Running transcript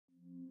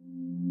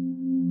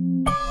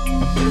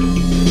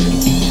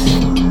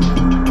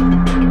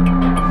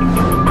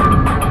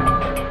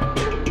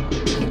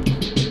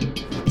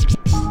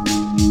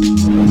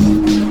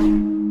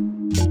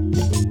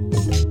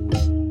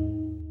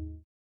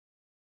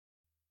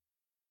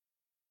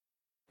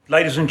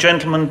Ladies and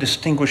gentlemen,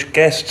 distinguished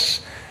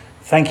guests,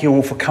 thank you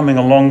all for coming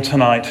along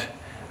tonight.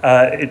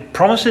 It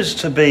promises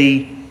to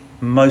be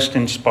most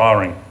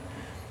inspiring.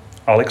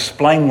 I'll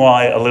explain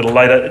why a little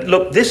later.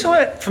 Look, this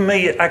for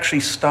me it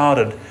actually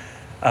started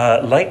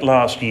late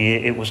last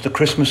year. It was the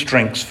Christmas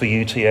drinks for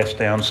UTS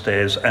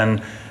downstairs,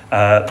 and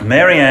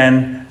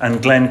Marianne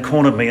and Glenn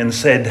cornered me and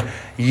said,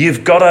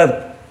 "You've got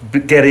to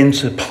get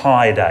into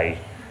Pie Day."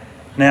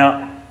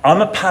 Now,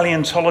 I'm a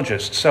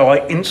paleontologist, so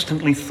I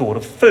instantly thought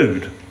of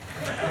food.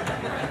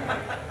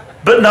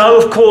 But no,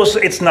 of course,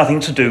 it's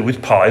nothing to do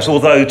with pies,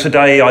 although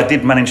today I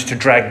did manage to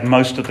drag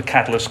most of the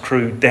Catalyst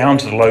crew down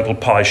to the local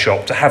pie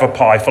shop to have a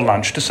pie for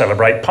lunch to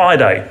celebrate Pie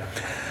Day.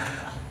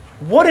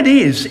 What it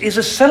is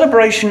a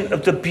celebration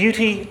of the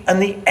beauty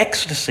and the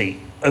ecstasy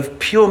of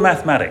pure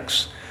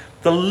mathematics,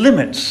 the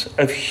limits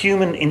of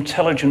human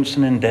intelligence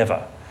and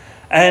endeavour.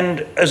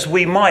 And as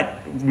we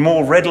might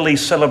more readily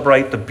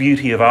celebrate the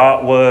beauty of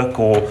artwork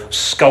or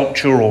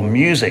sculpture or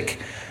music,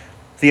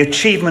 the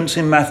achievements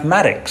in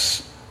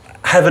mathematics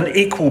have an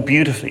equal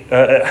beauty,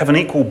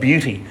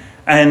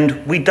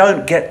 and we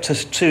don't get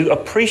to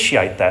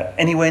appreciate that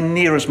anywhere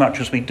near as much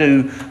as we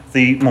do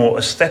the more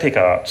aesthetic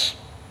arts.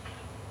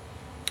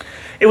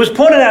 It was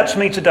pointed out to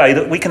me today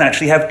that we can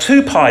actually have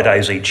 2 Pi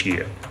Days each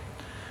year.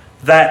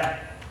 That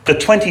the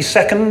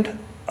 22nd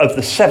of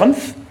the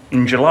 7th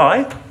in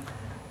July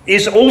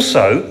is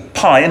also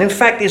Pi, and in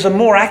fact is a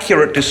more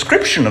accurate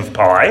description of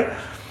Pi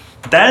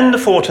than the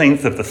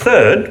 14th of the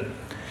 3rd,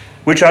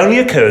 which only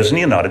occurs in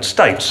the United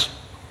States.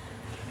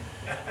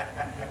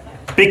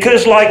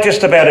 Because like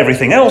just about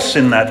everything else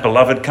in that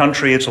beloved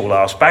country, it's all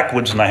asked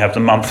backwards and they have the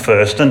month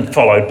first and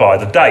followed by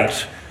the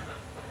date.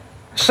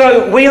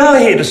 So we are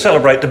here to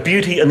celebrate the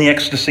beauty and the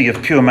ecstasy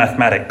of pure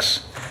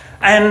mathematics.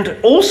 And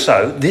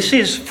also, this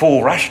is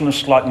for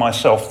rationalists like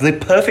myself, the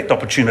perfect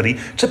opportunity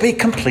to be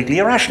completely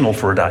irrational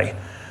for a day.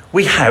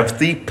 We have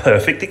the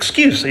perfect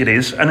excuse. It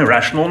is an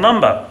irrational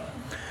number.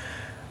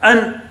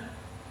 And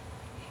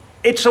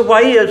it's a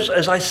way,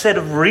 as I said,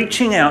 of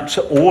reaching out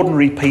to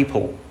ordinary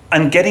people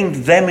and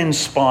getting them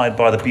inspired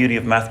by the beauty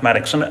of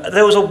mathematics. And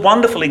there was a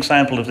wonderful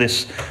example of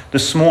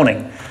this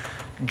morning.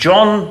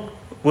 John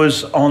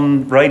was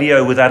on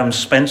radio with Adam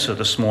Spencer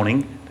this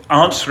morning,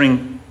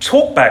 answering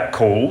talkback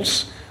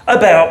calls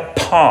about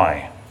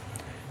pi.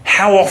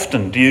 How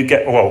often do you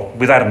get, well,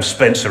 with Adam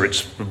Spencer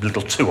it's a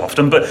little too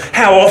often, but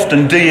how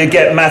often do you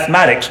get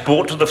mathematics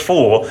brought to the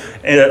fore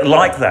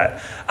like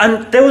that?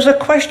 And there was a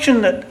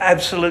question that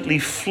absolutely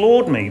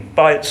floored me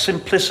by its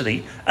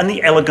simplicity and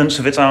the elegance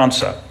of its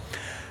answer.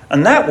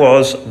 And that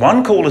was,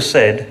 one caller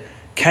said,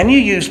 "Can you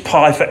use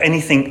pi for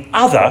anything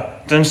other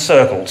than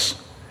circles?"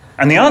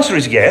 And the answer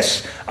is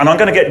yes, and I'm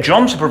going to get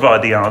John to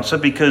provide the answer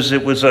because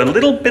it was a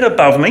little bit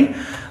above me,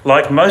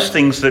 like most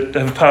things that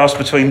have passed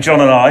between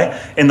John and I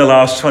in the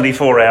last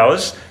 24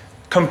 hours.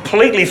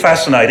 Completely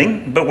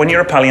fascinating, but when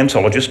you're a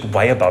paleontologist,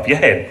 way above your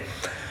head.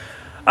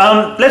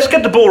 Let's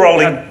get the ball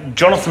rolling.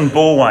 Jonathan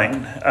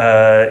Borwein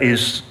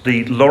is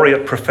the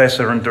laureate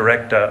professor and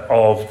director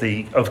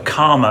of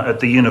Karma at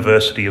the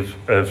University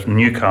of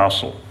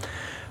Newcastle.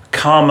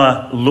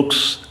 Karma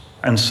looks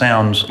and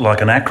sounds like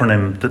an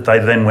acronym that they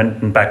then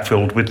went and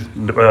backfilled with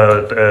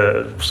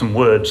some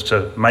words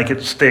to make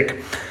it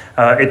stick.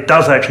 It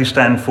does actually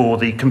stand for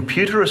the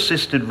Computer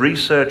Assisted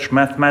Research,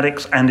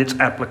 Mathematics and its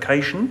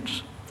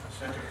Applications.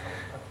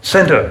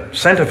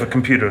 Centre for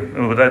Computer.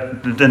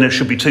 Then it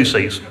should be 2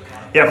 C's.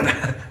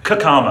 Yeah,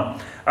 Karma.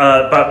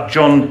 But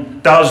John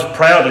does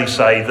proudly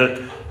say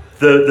that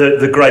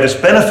the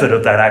greatest benefit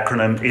of that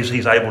acronym is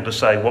he's able to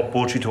say, what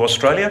brought you to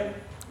Australia?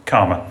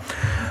 Karma.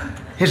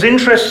 His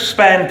interests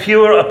span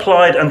pure,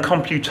 applied and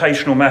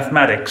computational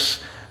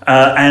mathematics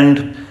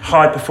and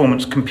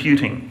high-performance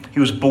computing. He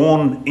was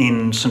born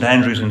in St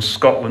Andrews in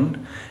Scotland.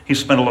 He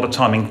spent a lot of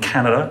time in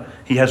Canada.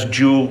 He has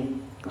dual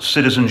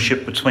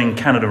citizenship between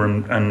Canada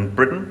and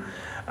Britain.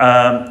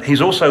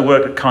 He's also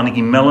worked at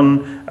Carnegie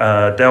Mellon,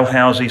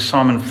 Dalhousie,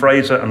 Simon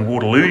Fraser and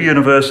Waterloo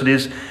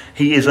universities.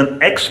 He is an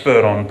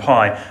expert on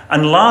pi.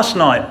 And last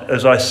night,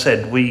 as I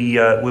said, we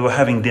were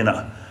having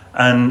dinner.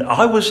 And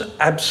I was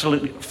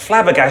absolutely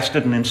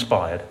flabbergasted and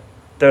inspired.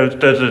 There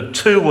are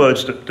 2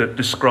 words that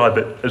describe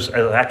it as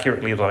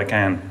accurately as I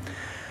can.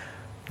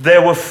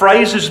 There were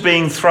phrases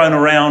being thrown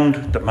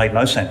around that made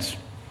no sense.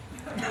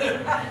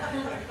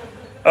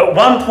 At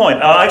one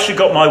point, I actually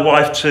got my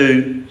wife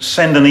to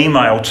send an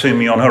email to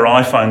me on her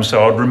iPhone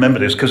so I'd remember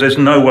this, because there's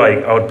no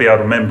way I would be able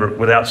to remember it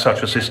without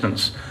such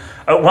assistance.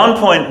 At one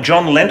point,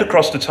 John leant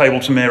across the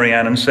table to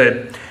Marianne and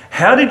said,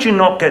 "How did you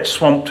not get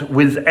swamped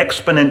with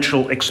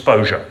exponential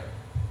exposure?"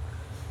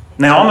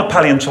 Now, I'm a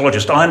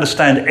paleontologist. I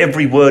understand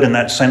every word in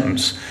that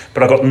sentence,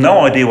 but I've got no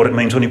idea what it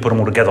means when you put them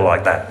all together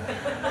like that.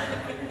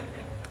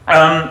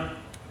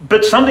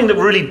 But something that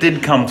really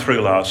did come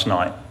through last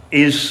night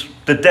is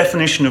the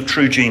definition of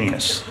true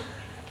genius.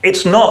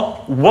 It's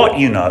not what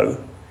you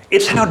know,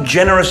 it's how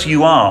generous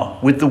you are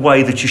with the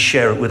way that you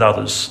share it with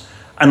others.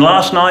 And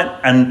last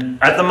night,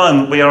 and at the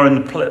moment, we are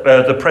in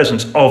the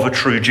presence of a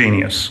true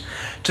genius.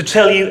 To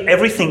tell you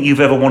everything you've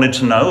ever wanted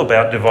to know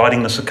about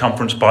dividing the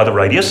circumference by the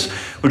radius,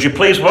 would you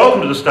please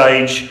welcome to the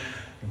stage,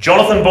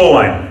 Jonathan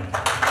Borwein.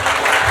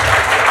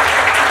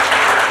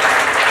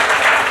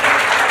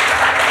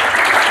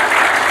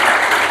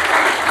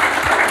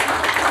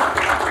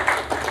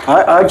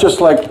 I'd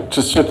just like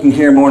to sit and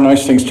hear more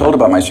nice things told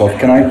about myself.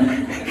 Can I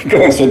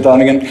go and sit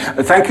down again?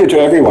 Thank you to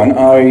everyone.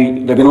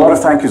 There have been a lot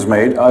of thank yous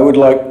made. I would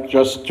like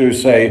just to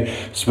say,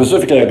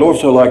 specifically, I'd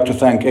also like to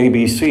thank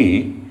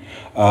ABC.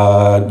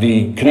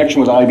 The connection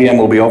with IBM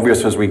will be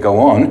obvious as we go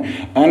on.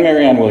 And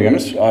Marianne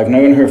Williams. I've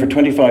known her for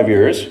 25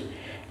 years,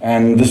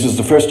 and this is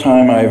the first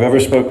time I've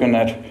ever spoken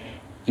at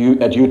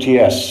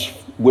UTS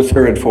with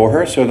her and for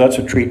her, so that's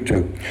a treat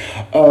too.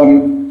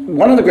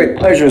 One of the great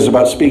pleasures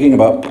about speaking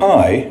about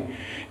pi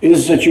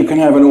is that you can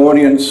have an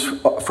audience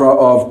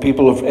of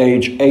people of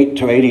age 8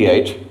 to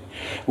 88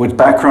 with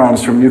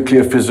backgrounds from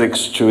nuclear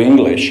physics to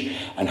English,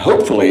 and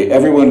hopefully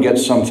everyone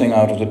gets something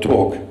out of the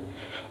talk.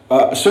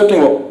 Certainly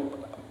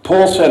what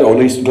Paul said, or at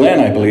least Glenn,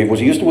 I believe,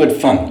 was he used the word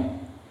fun.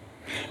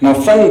 Now,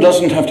 fun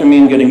doesn't have to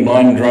mean getting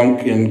blind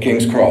drunk in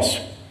King's Cross.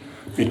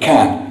 It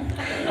can.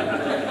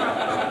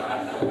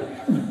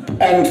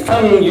 And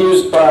fun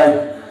used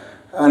by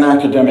an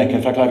academic.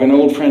 In fact, I have an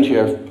old friend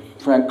here,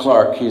 Frank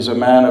Clark. He's a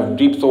man of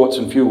deep thoughts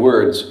and few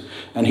words,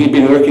 and he'd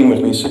been working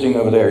with me sitting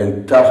over there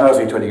in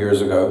Dalhousie 20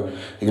 years ago.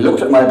 He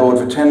looked at my board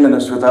for 10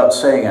 minutes without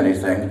saying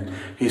anything.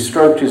 He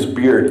stroked his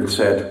beard and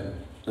said,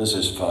 "This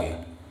is fun."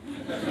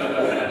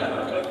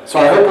 So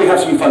I hope we have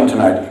some fun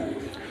tonight.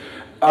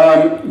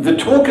 The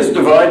talk is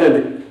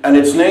divided, and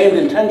it's named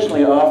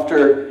intentionally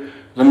after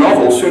the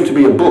novel, soon to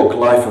be a book,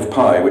 Life of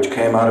Pi, which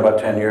came out about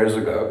 10 years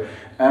ago.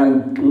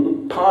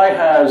 And pi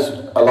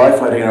has a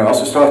life like anything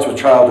else. It starts with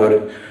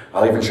childhood.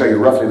 I'll even show you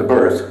roughly the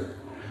birth.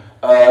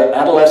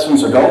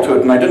 Adolescence,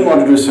 adulthood, and I didn't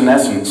want to do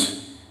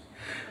senescence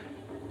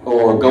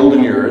or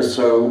golden years,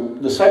 so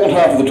the second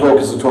half of the talk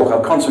is the talk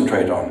I'll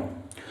concentrate on.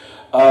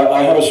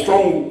 I have a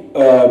strong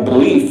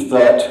belief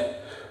that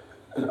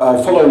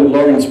I follow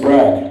Lawrence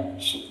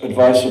Bragg's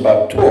advice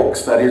about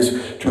talks. That is,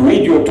 to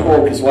read your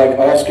talk is like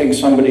asking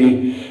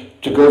somebody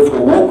to go for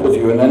a walk with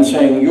you and then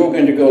saying you're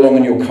going to go along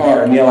in your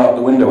car and yell out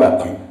the window at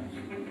them.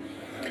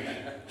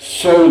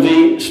 So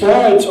the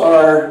slides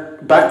are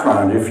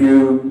background. If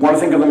you want to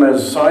think of them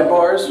as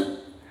sidebars,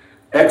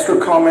 extra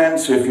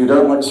comments, if you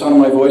don't like the sound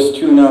of my voice,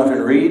 tune out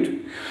and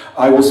read.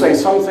 I will say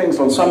some things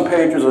on some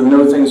pages and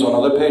no things on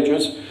other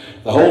pages.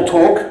 The whole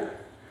talk,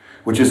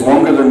 which is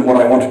longer than what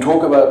I want to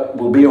talk about,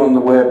 will be on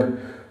the web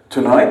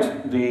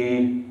tonight.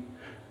 The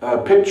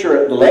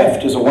picture at the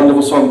left is a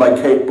wonderful song by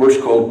Kate Bush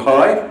called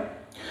Pi.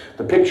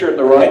 The picture at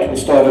the right will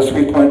start a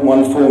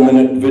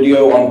 3.14-minute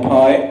video on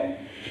pi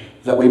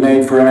that we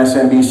made for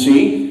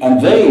MSNBC, and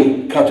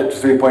they cut it to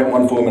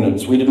 3.14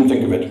 minutes. We didn't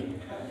think of it.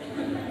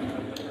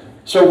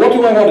 So what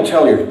do I want to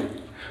tell you?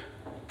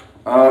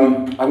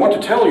 I want to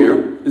tell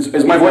you,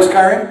 is my voice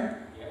carrying?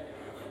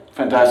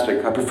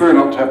 Fantastic. I prefer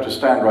not to have to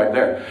stand right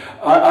there.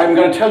 I'm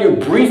going to tell you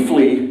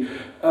briefly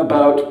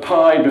about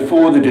pi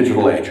before the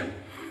digital age.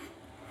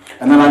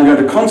 And then I'm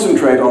going to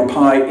concentrate on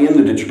pi in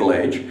the digital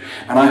age.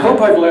 And I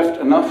hope I've left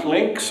enough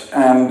links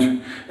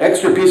and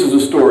extra pieces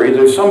of story.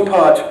 There's some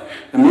part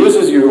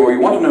amuses you or you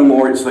want to know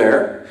more, it's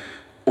there,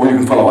 or you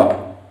can follow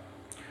up.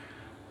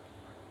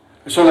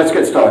 So let's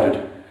get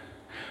started.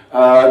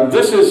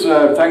 This is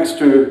thanks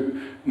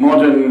to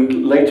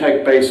modern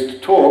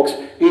LaTeX-based talks.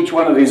 Each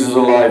one of these is a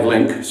live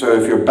link, so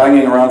if you're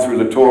banging around through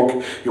the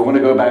talk, you want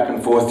to go back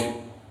and forth,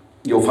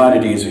 you'll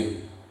find it easy.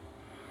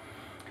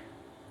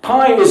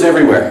 Pi is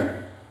everywhere.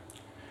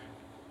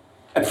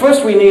 At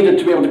first we needed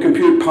to be able to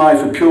compute pi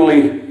for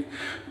purely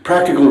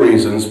practical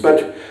reasons,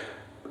 but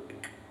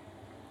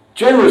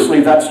generously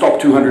that stopped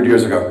 200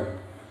 years ago.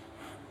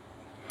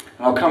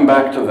 And I'll come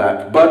back to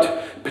that.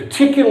 But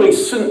particularly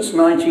since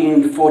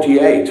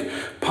 1948,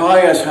 pi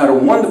has had a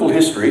wonderful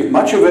history,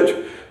 much of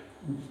it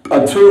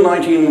until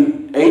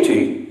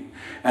 1980,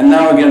 and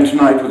now again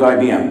tonight with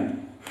IBM,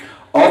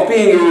 of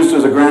being used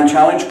as a grand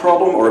challenge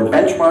problem or a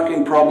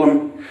benchmarking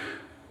problem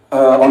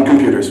on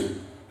computers.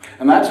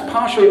 And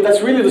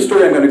that's really the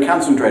story I'm going to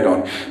concentrate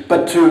on.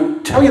 But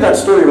to tell you that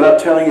story without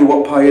telling you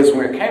what pi is and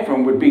where it came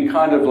from would be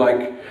kind of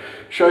like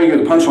showing you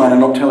the punchline and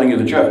not telling you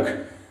the joke.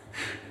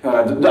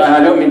 And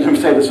I don't mean to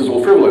say this is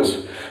all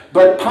frivolous.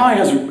 But pi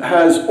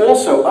has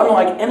also,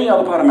 unlike any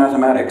other part of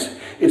mathematics,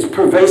 it's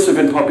pervasive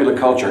in popular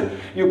culture.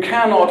 You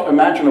cannot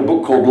imagine a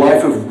book called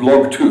Life of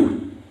Log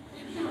 2.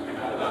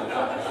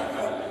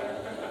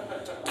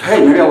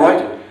 Hey, maybe I'll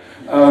write it.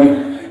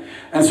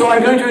 And so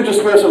I'm going to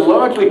intersperse a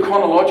largely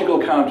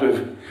chronological account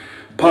of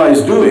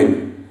pi's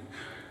doing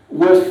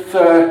with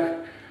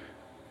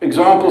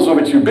examples of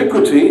its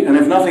ubiquity, and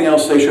if nothing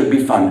else, they should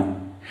be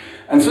fun.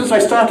 And since I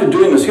started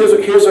doing this,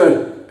 here's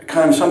a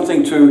kind of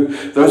something to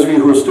those of you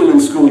who are still in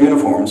school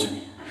uniforms.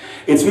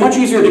 It's much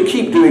easier to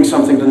keep doing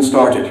something than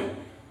start it.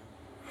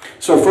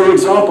 So for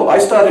example, I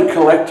started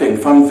collecting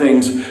fun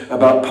things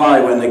about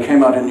pi when they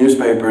came out in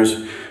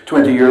newspapers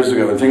 20 years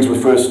ago, and things were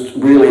first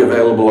really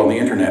available on the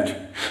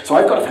internet. So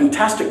I've got a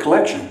fantastic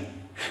collection.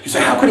 You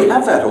say, how could he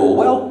have that all?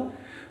 Well,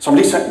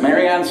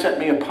 Marianne sent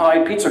me a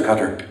pi pizza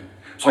cutter,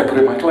 so I put it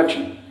in my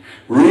collection.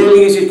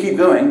 Really easy to keep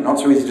going, not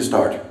so easy to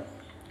start.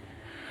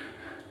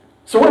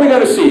 So what are we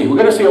going to see? We're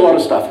going to see a lot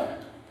of stuff.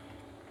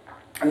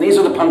 And these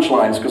are the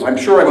punchlines, because I'm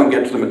sure I won't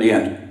get to them at the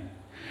end.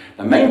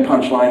 The main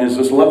punchline is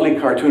this lovely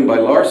cartoon by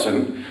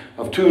Larson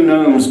of two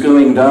gnomes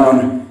going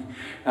down,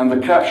 and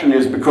the caption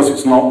is, because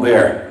it's not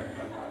there.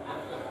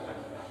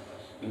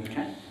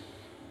 Okay.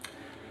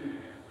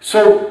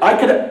 So I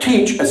could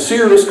teach a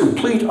serious,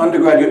 complete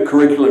undergraduate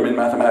curriculum in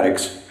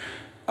mathematics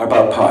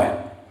about pi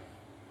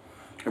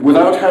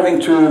without having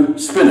to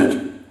spin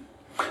it.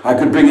 I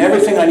could bring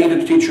everything I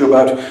needed to teach you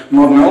about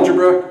modern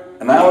algebra,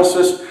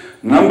 analysis,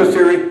 number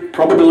theory,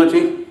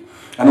 probability,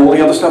 and all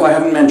the other stuff I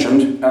haven't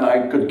mentioned, and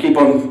I could keep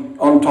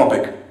on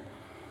topic.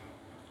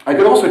 I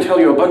could also tell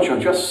you a bunch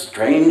of just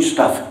strange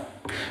stuff,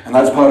 and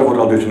that's part of what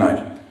I'll do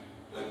tonight.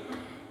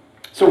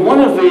 So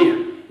one of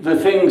the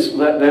things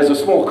that there's a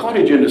small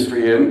cottage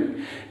industry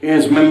in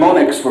is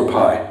mnemonics for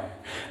pi.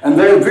 And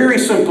they're very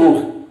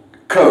simple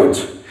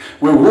codes,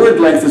 where word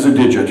length is a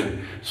digit.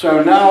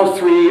 So now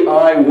 3,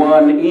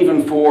 I1,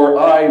 even 4,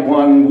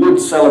 I1 would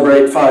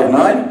celebrate 5,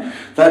 9.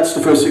 That's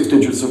the first 6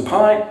 digits of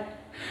pi.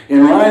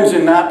 In rhymes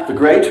in Nap the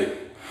Great,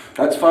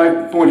 that's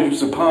 5 more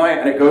digits of pi,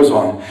 and it goes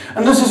on.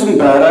 And this isn't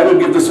bad. I would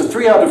give this a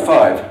 3 out of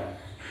 5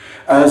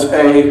 as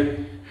a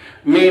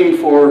meme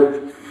for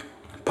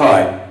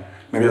pi.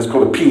 Maybe that's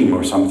called a peme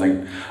or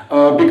something.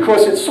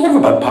 Because it's sort of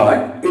about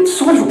pi. It's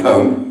sort of a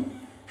poem.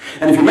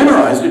 And if you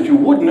memorized it, you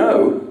would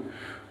know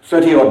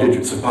 30-odd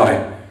digits of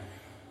pi.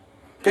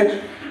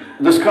 Okay?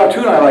 This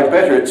cartoon I like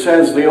better. It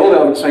says, the old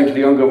elf saying to the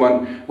younger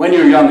one, when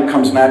you're young, it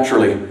comes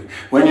naturally.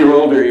 When you're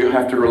older, you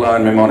have to rely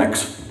on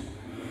mnemonics.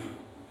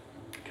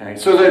 Okay,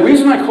 so the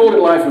reason I called it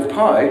Life of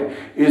Pi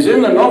is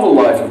in the novel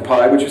Life of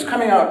Pi, which is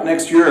coming out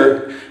next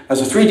year as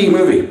a 3D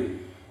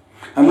movie.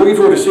 I'm looking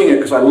forward to seeing it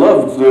because I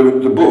love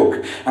the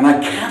book, and I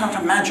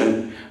cannot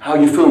imagine how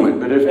you film it.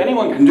 But if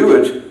anyone can do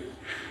it,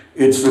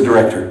 it's the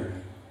director.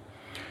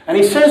 And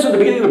he says at the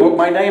beginning of the book,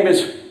 my name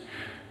is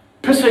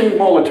Pising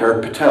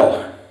Molitor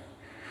Patel.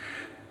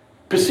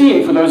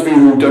 Piscine, for those of you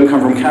who don't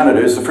come from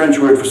Canada, is the French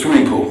word for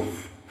swimming pool.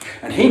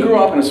 And he grew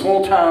up in a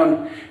small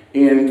town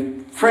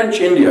in French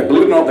India.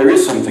 Believe it or not, there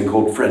is something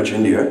called French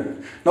India.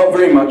 Not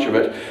very much of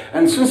it.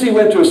 And since he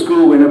went to a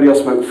school where nobody else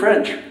spoke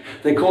French,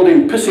 they called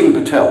him Pissing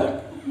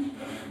Patel.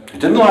 He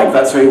didn't like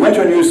that, so he went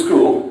to a new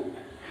school,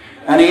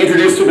 and he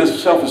introduced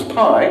himself as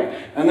pi,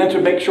 and then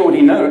to make sure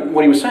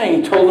what he was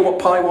saying, he told them what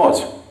pi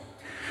was.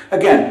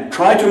 Again,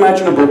 try to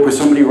imagine a book where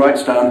somebody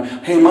writes down,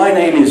 hey, my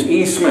name is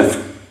E.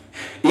 Smith.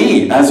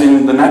 E, as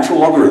in the natural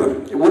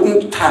logarithm. It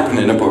wouldn't happen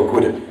in a book,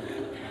 would it?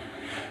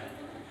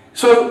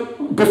 So,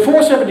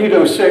 before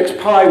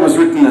 1706, pi was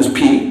written as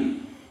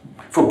P,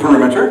 for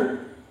perimeter.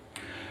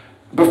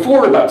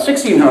 Before about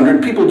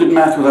 1600, people did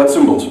math without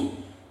symbols.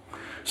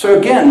 So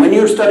again, when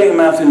you're studying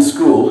math in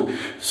school,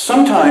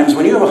 sometimes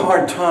when you have a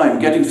hard time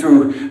getting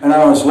through an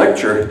hour's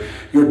lecture,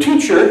 your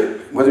teacher,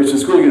 whether it's in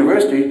school or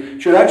university,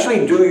 should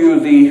actually do you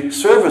the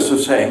service of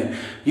saying,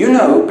 you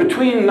know,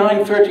 between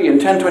 9:30 and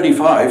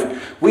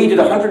 10:25, we did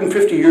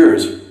 150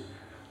 years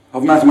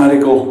of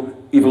mathematical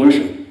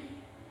evolution.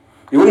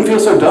 You wouldn't feel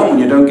so dumb when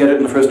you don't get it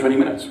in the first 20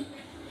 minutes.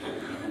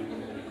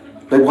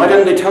 But why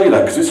didn't they tell you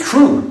that? Because it's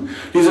true.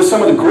 These are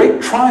some of the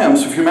great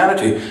triumphs of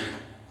humanity.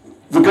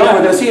 The guy,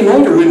 we're going to see in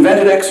order, who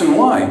invented X and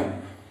Y,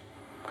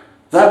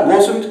 that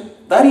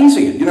wasn't that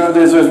easy. You know,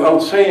 there's an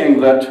old saying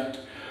that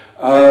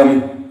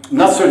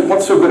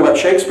what's so good about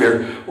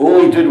Shakespeare, all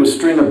he did was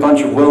string a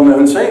bunch of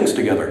well-known sayings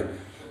together.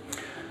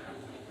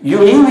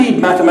 You read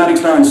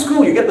mathematics now in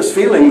school, you get this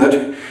feeling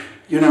that,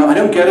 you know, I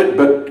don't get it,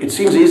 but it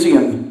seems easy,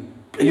 and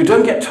you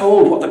don't get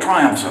told what the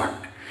triumphs are.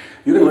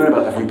 You can learn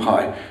about that from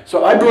pi.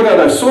 So I brought out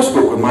a source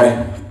book with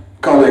my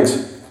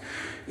colleagues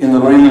in the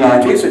early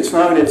 90s. It's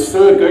now in its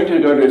going to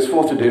go to its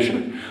 4th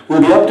edition. We'll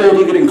be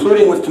updating it,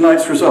 including with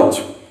tonight's results,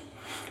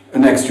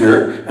 next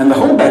year. And the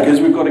holdback is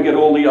we've got to get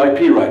all the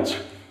IP rights.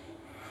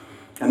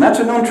 And that's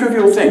a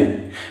non-trivial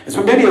thing. It's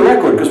maybe a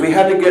record, because we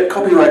had to get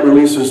copyright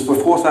releases for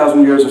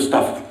 4,000 years of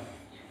stuff.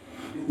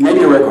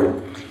 Maybe a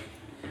record.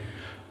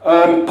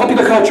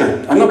 Popular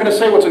culture. I'm not going to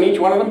say what's in each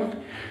one of them.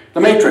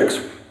 The matrix.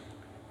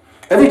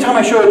 Every time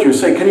I show it to you,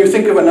 say, can you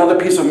think of another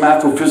piece of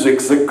math or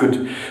physics that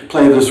could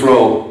play this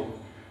role?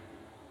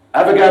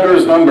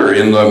 Avogadro's number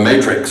in the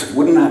matrix. It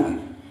wouldn't happen.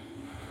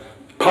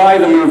 Pi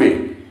the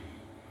movie.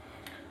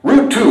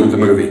 Root 2 the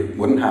movie.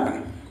 Wouldn't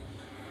happen.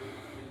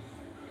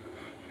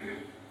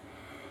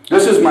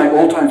 This is my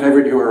all-time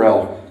favorite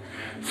URL.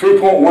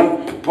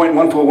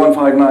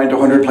 3.1.14159 to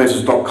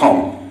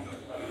 100places.com.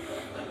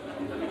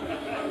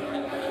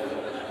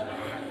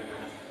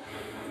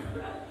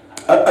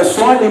 A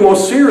slightly more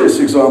serious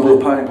example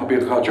of pi in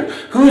popular culture.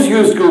 Who's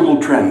used Google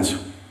Trends?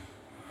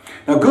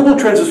 Now, Google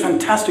Trends is a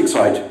fantastic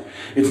site.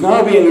 It's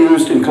now being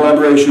used in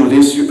collaboration with the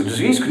Institute for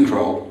Disease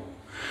Control.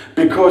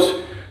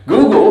 because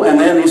Google and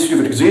then the Institute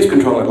for Disease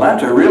Control in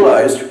Atlanta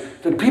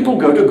realized that people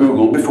go to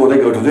Google before they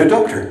go to their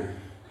doctor.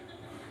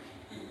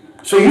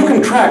 So you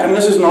can track, and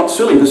this is not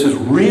silly, this is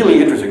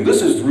really interesting,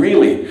 this is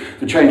really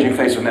the changing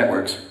face of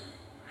networks.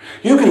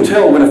 You can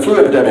tell when a flu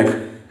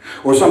epidemic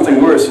or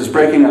something worse is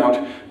breaking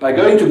out by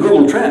going to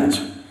Google Trends.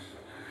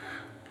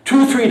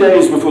 2-3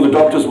 days before the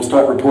doctors will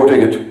start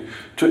reporting it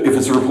if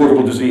it's a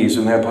reportable disease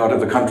in their part of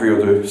the country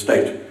or the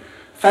state.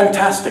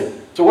 Fantastic.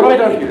 So what have I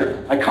done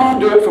here? I can't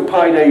do it for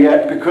Pi Day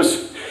yet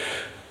because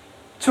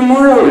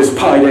tomorrow is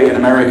Pi Day in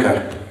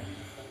America.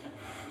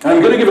 And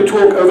I'm going to give a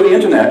talk over the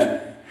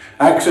internet,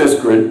 access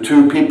grid,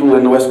 to people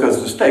in the west coast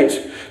of the States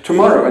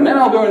tomorrow. And then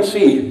I'll go and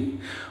see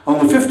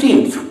on the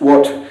 15th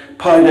what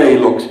Pi Day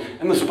looks.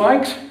 And the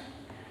spikes,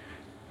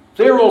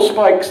 they're all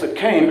spikes that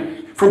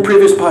came from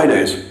previous Pi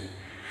Days.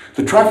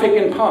 The traffic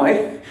in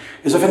Pi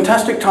is a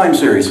fantastic time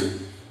series.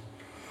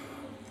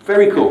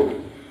 Very cool.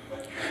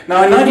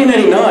 Now in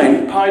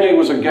 1989, Pi Day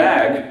was a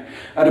gag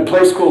at a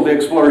place called the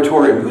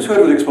Exploratorium. Who's heard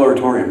of the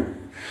Exploratorium?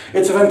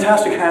 It's a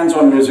fantastic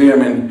hands-on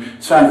museum in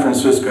San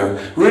Francisco.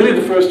 Really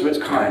the first of its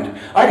kind.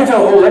 I could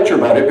tell a whole lecture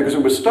about it because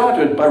it was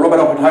started by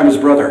Robert Oppenheimer's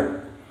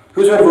brother.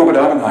 Who's heard of Robert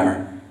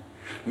Oppenheimer?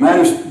 The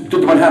man who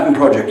did the Manhattan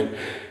Project.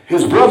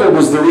 His brother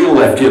was the real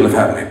lefty in the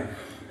family.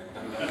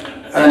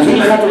 And he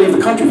had to leave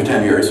the country for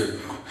 10 years.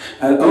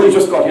 And only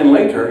just got in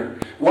later.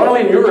 While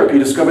in Europe, he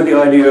discovered the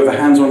idea of a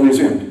hands-on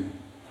museum.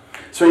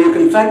 So you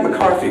can thank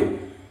McCarthy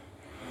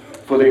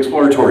for the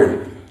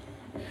Exploratorium.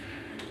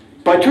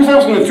 By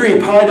 2003,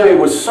 Pi Day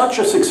was such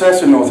a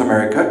success in North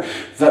America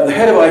that the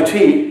head of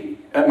IT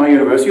at my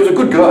university, he was a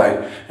good guy,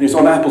 and he's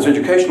on Apple's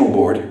educational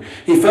board,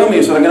 he phoned me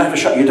and said, I'm going to have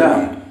to shut you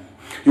down.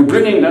 You're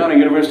bringing down a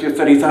university of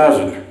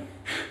 30,000,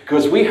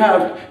 because we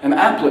have an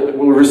applet that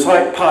will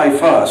recite Pi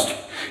fast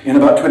in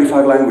about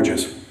 25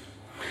 languages.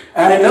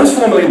 And it knows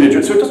 4 million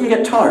digits, so it doesn't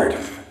get tired.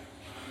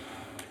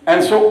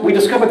 And so we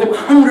discovered there were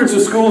hundreds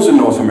of schools in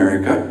North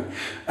America,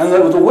 and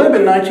the web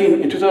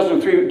in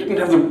 2003 didn't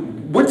have the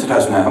width it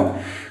has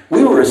now.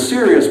 We were a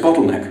serious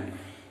bottleneck.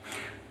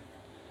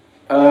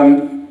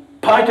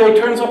 Pi Day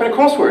turns up in a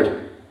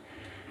crossword.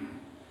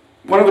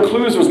 One of the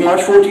clues was March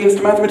 14th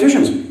to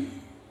mathematicians.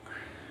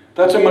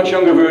 That's a much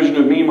younger version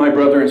of me, my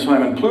brother, and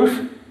Simon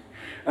Plouffe,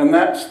 and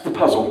that's the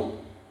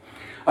puzzle.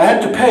 I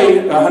had to pay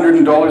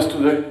 $100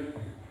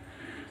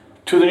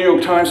 to the New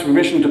York Times for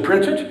permission to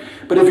print it,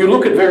 but if you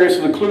look at various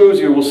of the clues,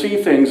 you will see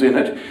things in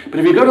it. But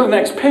if you go to the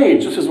next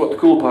page, this is what the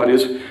cool part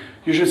is,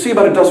 you should see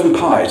about a dozen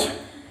pies.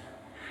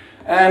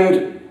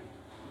 And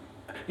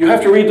you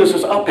have to read this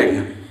as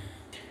upping.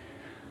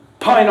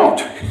 Pi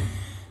not.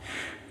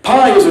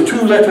 Pi is a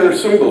 2-letter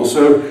symbol,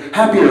 so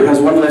happier has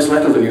 1 less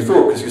letter than you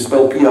thought, because you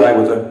spell Pi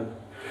with a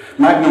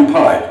magnum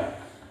pi.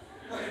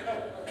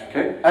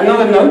 Okay.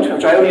 Another note,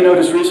 which I only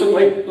noticed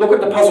recently, look at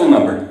the puzzle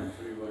number.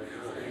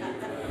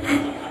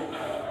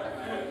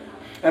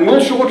 And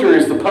Will Shorter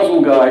is the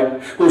puzzle guy,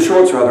 Will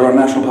Short's rather, on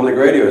National Public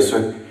Radio,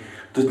 so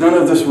none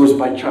of this was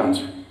by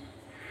chance.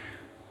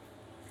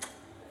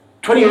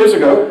 20 years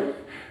ago,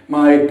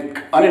 my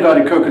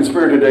unindicted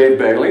co-conspirator Dave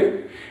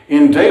Bailey,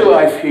 in day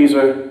life he's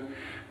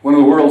one of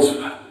the world's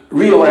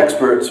real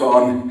experts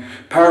on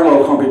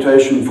parallel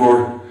computation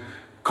for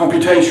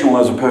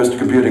computational as opposed to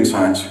computing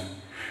science.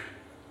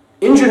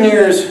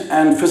 Engineers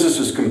and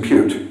physicists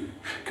compute.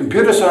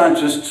 Computer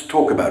scientists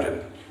talk about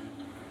it.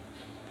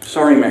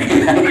 Sorry, man.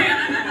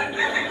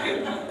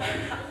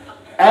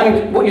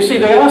 And what you see,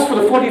 they asked for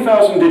the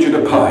 40,000 digit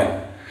of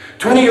pi.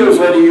 20 years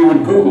later, you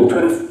would Google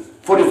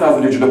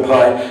 40,000 digit of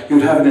pi,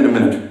 you'd have it in a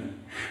minute.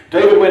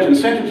 David went and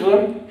sent it to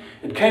them.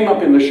 It came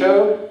up in the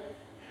show.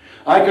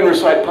 I can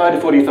recite pi to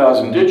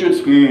 40,000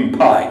 digits,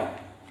 pi.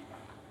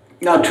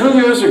 Now, 2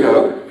 years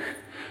ago,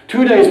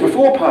 2 days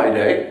before Pi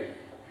Day,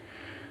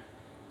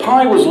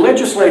 pi was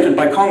legislated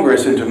by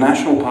Congress into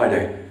National Pi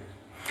Day.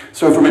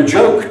 So from a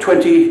joke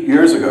 20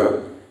 years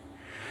ago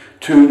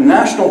to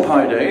National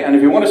Pi Day, and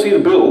if you want to see the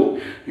bill,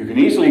 you can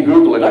easily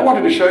Google it. I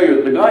wanted to show you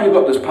that the guy who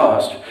got this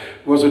passed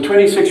was a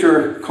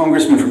 26-year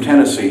congressman from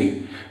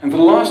Tennessee, and for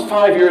the last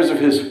 5 years of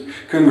his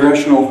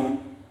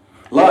congressional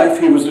life,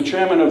 he was the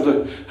chairman of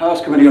the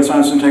House Committee on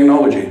Science and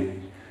Technology.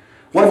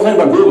 One thing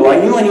about Google, I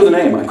knew the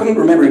name. I couldn't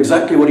remember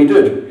exactly what he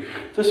did.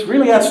 This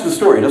really adds to the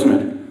story, doesn't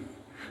it?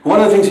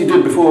 One of the things he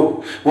did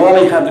before, while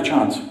he had the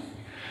chance.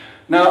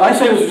 Now, I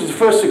say this was the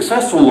first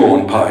successful law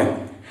on pi,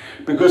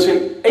 because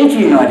in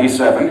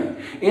 1897,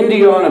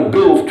 Indiana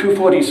Bill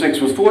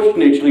 246 was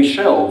fortunately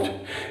shelved.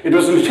 It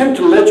was an attempt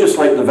to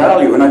legislate the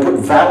value, and I put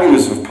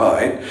values of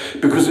pi,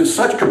 because it's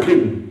such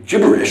complete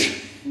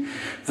gibberish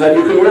that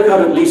you can work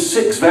out at least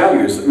 6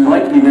 values that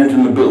might be meant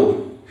in the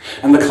bill.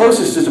 And the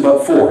closest is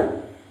about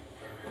 4.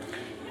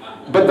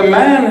 But the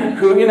man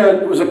who,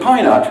 was a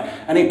pi nut,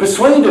 and he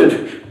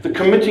persuaded the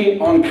Committee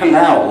on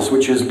Canals,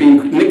 which has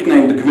been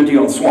nicknamed the Committee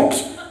on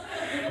Swamps,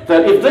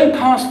 that if they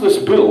passed this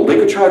bill, they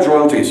could charge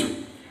royalties.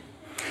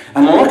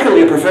 And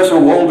luckily, a Professor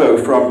Waldo,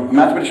 a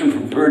mathematician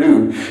from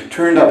Purdue,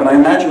 turned up, and I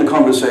imagine the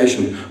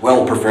conversation,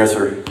 well,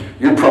 Professor,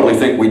 you probably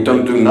think we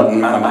don't do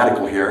nothing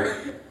mathematical here.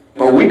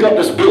 But we got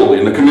this bill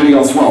in the Committee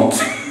on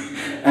Swamps,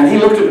 and he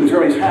looked at it and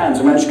threw his hands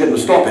and managed to get them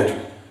to stop it.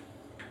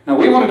 Now,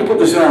 we wanted to put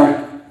this in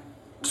our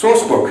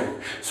source book,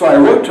 so I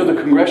wrote to the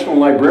congressional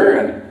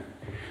librarian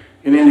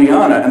in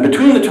Indiana, and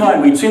between the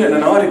time we'd seen it in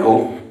an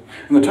article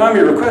and the time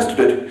he requested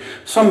it,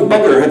 some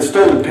bugger had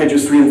stolen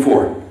pages 3 and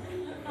 4.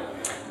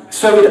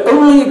 So it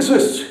only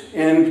exists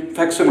in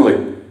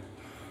facsimile.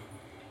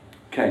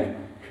 Okay.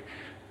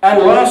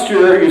 And last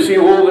year, you see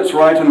all that's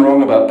right and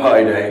wrong about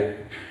Pi Day.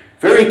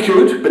 Very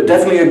cute, but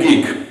definitely a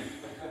geek.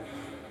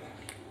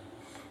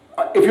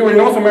 If you were in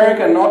North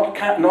America and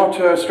not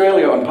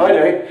Australia on Pi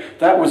Day,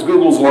 that was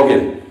Google's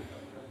login.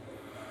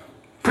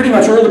 Pretty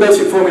much all the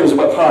basic formulas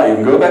about pi, you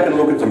can go back and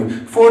look at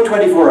them for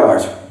 24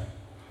 hours.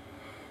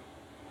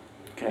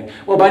 Okay.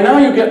 Well, by now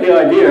you get the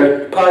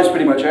idea, pi is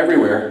pretty much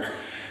everywhere.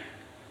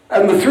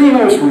 And the two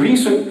most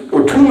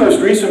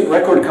recent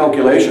record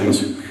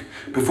calculations,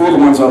 before the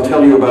ones I'll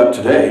tell you about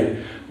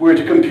today, were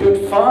to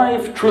compute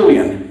 5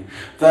 trillion,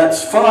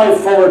 that's 5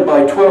 followed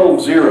by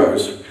 12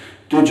 zeros,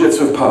 digits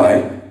of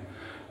pi,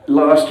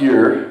 last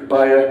year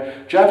by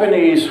a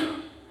Japanese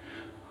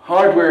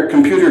hardware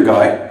computer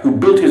guy who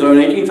built his own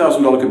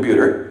 $18,000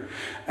 computer,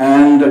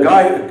 and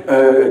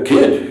a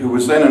kid who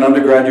was then an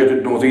undergraduate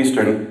at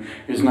Northeastern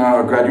is now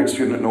a graduate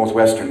student at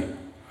Northwestern.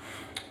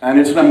 And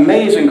it's an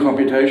amazing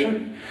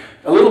computation.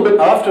 A little bit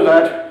after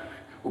that,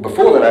 or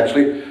before that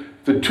actually,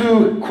 the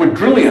 2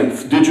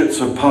 quadrillionth digits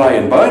of pi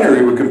in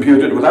binary were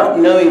computed without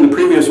knowing the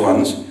previous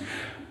ones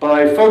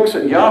by folks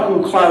at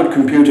Yahoo Cloud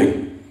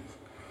Computing.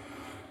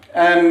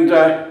 And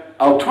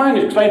I'll try and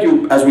explain to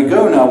you as we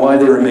go now why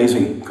they're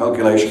amazing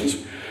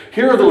calculations.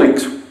 Here are the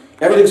links.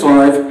 Everything's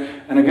live.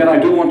 And again, I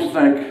do want to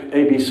thank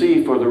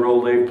ABC for the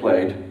role they've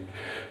played.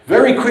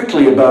 Very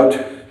quickly about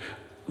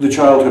the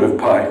childhood of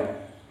pi.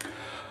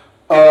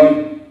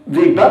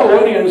 The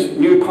Babylonians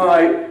knew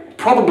pi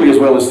probably as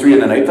well as 3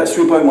 and an 8. That's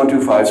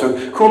 3.125,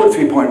 so call it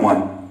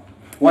 3.1.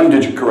 1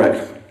 digit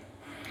correct.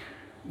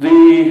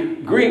 The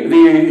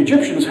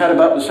Egyptians had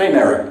about the same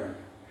error.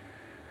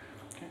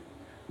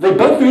 They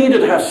both needed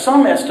to have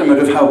some estimate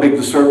of how big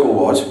the circle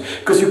was,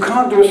 because you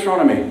can't do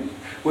astronomy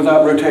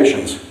without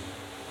rotations.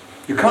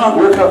 You can't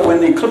work out when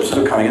the eclipses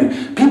are coming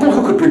in. People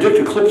who could predict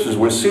eclipses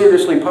were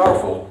seriously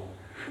powerful,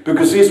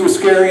 because these were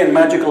scary and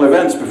magical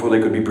events before they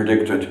could be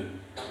predicted.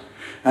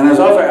 And as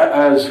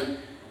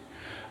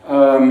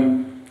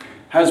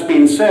has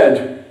been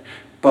said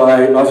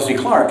by Arthur C.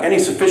 Clarke, any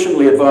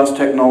sufficiently advanced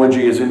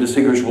technology is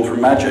indistinguishable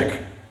from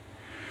magic.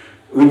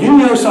 When you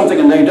know something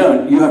and they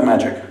don't, you have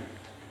magic.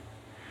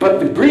 But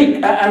the Greek,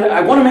 and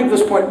I want to make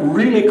this point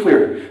really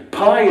clear,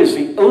 pi is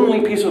the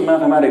only piece of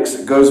mathematics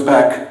that goes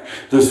back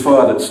this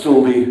far that's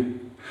still the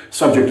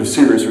subject of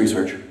serious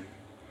research.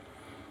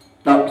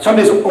 Now,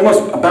 somebody's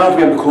almost about to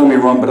be able to call me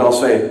wrong, but I'll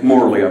say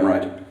morally I'm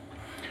right.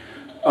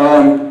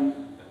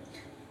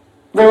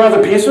 There are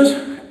other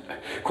pieces,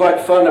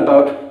 quite fun,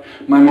 about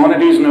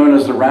Maimonides, known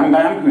as the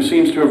Rambam, who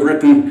seems to have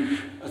written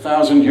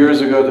 1,000 years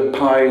ago that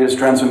pi is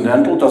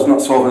transcendental, does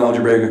not solve an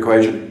algebraic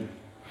equation.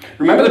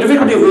 Remember, the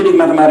difficulty of reading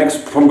mathematics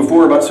from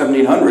before about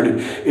 1700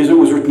 is it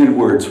was written in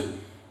words.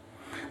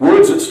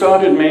 Words that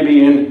started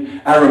maybe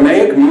in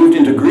Aramaic, moved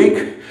into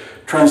Greek,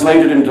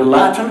 translated into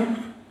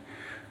Latin,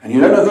 and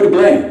you don't know who to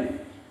blame.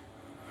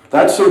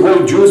 That's the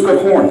way Jews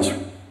got horns.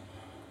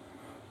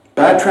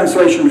 Bad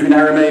translation between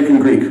Aramaic and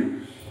Greek.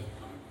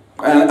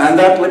 And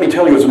that, let me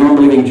tell you, as a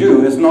non-believing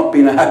Jew, has not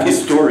been a happy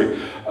story.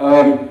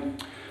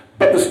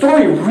 But the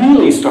story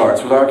really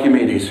starts with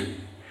Archimedes.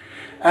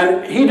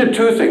 And he did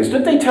 2 things.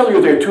 Did they tell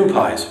you there are 2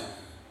 pi's?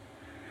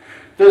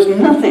 There's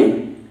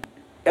nothing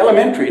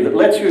elementary that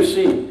lets you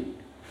see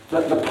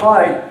that the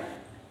pi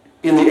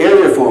in the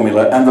area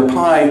formula and the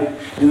pi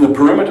in the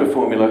perimeter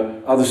formula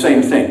are the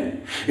same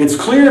thing. It's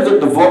clear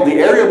that the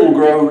area will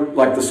grow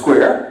like the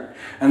square,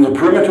 and the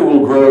perimeter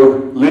will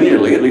grow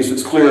linearly. At least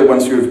it's clear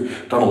once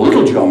you've done a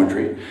little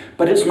geometry.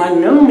 But it's by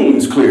no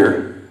means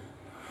clear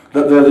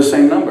that they're the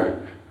same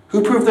number.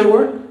 Who proved they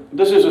were?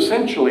 This is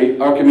essentially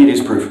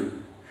Archimedes' proof.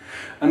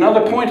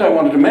 Another point I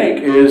wanted to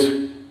make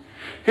is,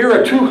 here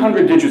are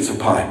 200 digits of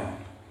pi.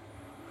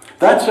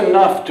 That's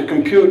enough to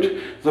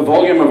compute the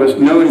volume of a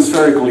known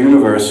spherical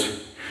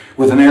universe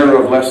with an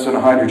error of less than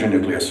a hydrogen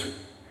nucleus.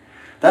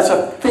 That's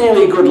a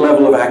fairly good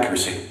level of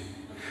accuracy.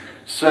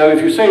 So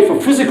if you say for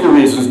physical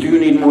reasons, do you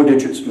need more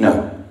digits?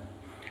 No.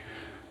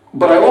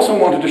 But I also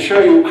wanted to show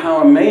you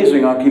how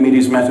amazing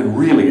Archimedes' method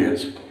really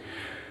is.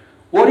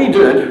 What he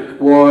did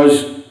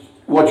was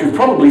what you've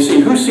probably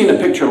seen. Who's seen a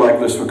picture like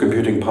this for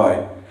computing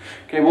pi?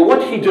 Okay, well,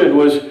 what he did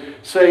was,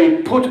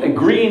 say, put a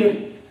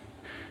green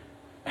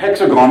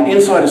hexagon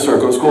inside a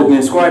circle. It's called an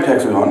inscribed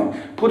hexagon.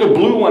 Put a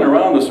blue one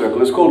around the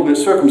circle. It's called a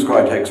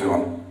circumscribed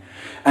hexagon.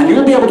 And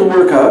you'll be able to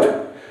work out,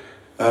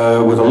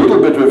 with a little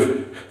bit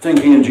of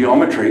thinking in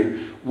geometry,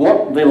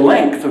 what the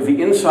length of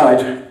the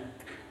inside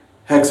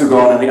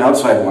hexagon and the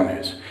outside one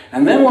is.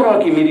 And then what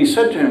Archimedes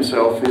said to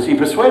himself is he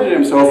persuaded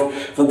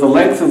himself that the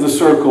length of the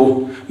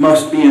circle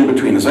must be in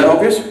between. Is that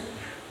obvious?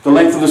 The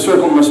length of the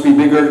circle must be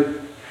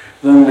bigger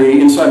than the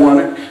inside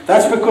one.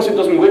 That's because it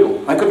doesn't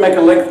wiggle. I could make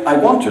a length I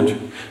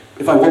wanted,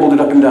 if I wobbled it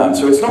up and down.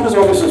 So it's not as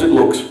obvious as it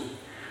looks.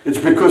 It's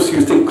because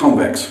you think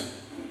convex.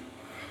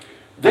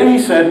 Then he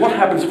said, what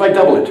happens if I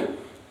double it?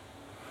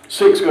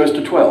 6 goes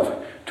to 12.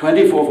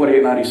 24,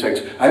 48,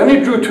 96. I only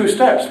drew 2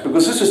 steps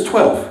because this is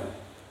 12.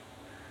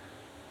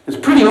 It's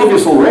pretty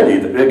obvious already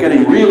that they're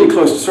getting really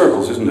close to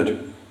circles, isn't it?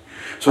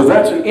 So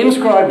that's an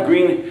inscribed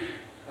green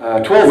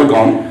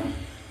 12-agon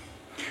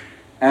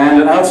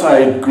and an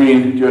outside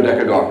green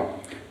duodecagon.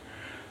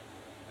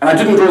 And I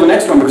didn't draw the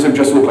next one because it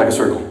just looked like a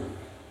circle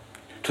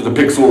to the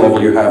pixel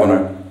level you have on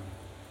a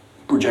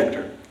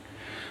projector.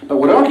 But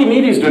what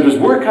Archimedes did was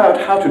work out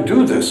how to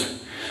do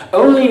this,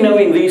 only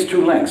knowing these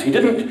 2 lengths. He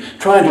didn't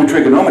try and do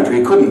trigonometry,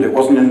 he couldn't. It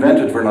wasn't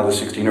invented for another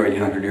 16 or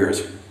 1800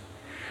 years.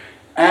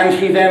 And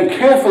he then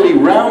carefully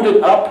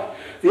rounded up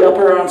the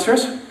upper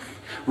answers,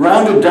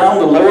 rounded down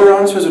the lower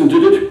answers, and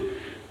did it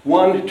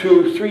 1,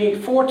 2, 3,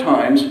 4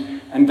 times,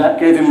 and that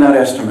gave him that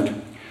estimate.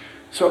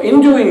 So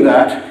in doing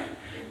that,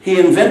 he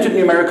invented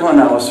numerical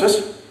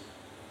analysis.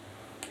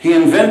 He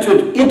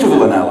invented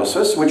interval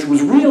analysis, which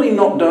was really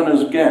not done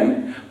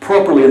again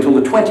properly until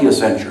the 20th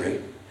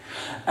century.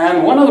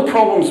 And one of the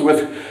problems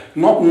with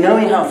not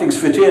knowing how things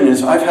fit in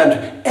is I've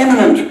had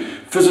eminent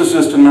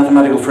physicists and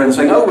mathematical friends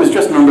saying, oh, it was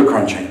just number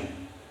crunching.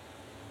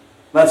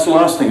 That's the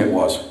last thing it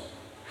was.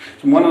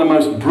 It's one of the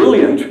most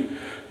brilliant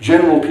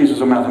general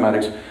pieces of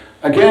mathematics.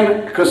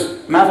 Again,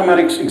 because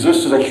mathematics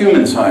exists as a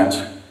human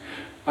science,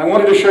 I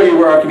wanted to show you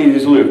where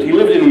Archimedes lived. He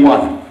lived in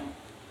one,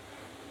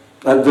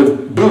 at the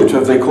boot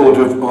of the court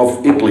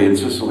of Italy in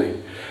Sicily.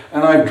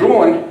 And I've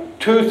drawn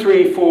 2,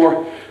 3,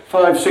 4,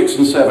 5, 6,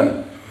 and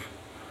 7.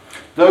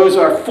 Those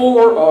are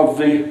 4 of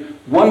the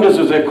wonders,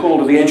 as they're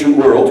called, of the ancient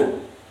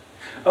world.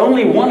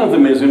 Only one of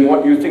them is in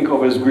what you think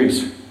of as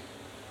Greece,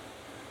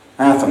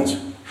 Athens.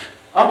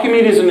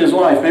 Archimedes in his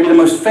life, maybe the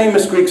most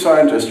famous Greek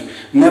scientist,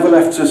 never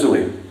left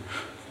Sicily.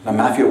 The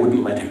mafia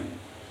wouldn't let him.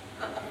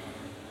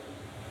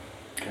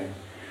 Okay.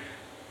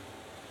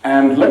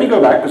 And let me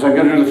go back, because I'm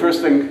going to do the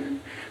first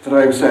thing that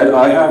I said.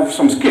 I have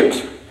some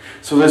skips.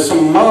 So there's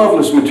some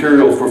marvelous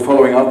material for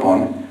following up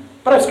on,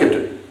 but I've skipped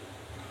it.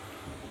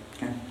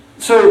 Okay.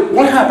 So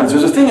what happens?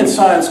 There's a thing in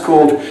science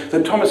called,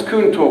 that Thomas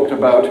Kuhn talked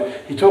about.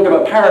 He talked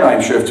about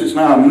paradigm shifts. It's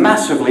now a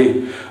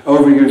massively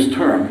overused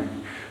term.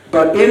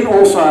 But in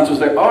all sciences,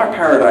 there are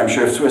paradigm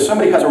shifts where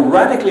somebody has a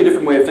radically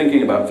different way of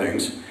thinking about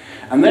things,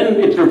 and then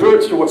it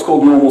reverts to what's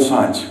called normal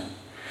science.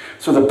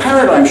 So the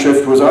paradigm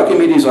shift was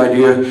Archimedes'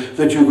 idea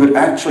that you could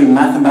actually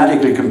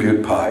mathematically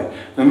compute pi.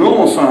 The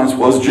normal science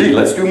was, gee,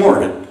 let's do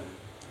more of it.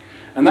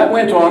 And that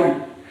went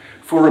on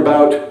for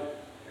about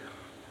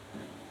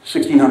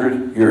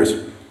 1600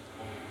 years.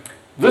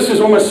 This is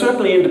almost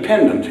certainly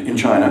independent in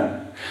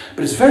China,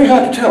 but it's very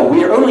hard to tell.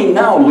 We are only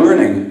now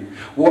learning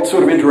what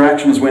sort of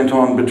interactions went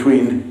on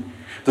between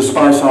the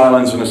Spice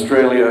Islands and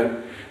Australia.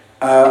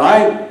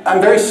 I'm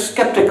very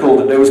skeptical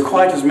that there was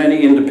quite as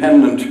many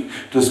independent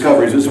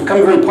discoveries. It's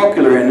become very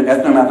popular in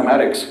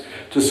ethnomathematics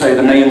to say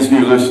the Mayans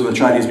knew this, and the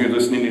Chinese knew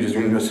this, and the Indians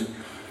knew this.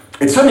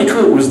 It's certainly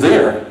true it was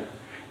there.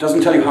 It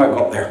doesn't tell you how it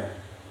got there.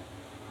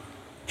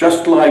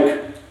 Just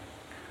like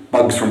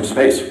bugs from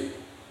space.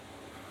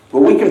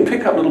 Well, we can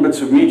pick up little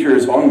bits of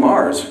meteors on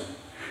Mars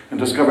and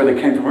discover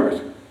they came from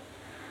Earth.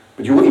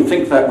 But you wouldn't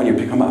think that when you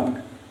pick them up.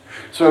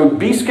 So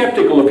be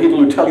skeptical of people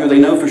who tell you they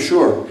know for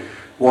sure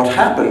what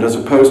happened as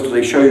opposed to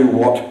they show you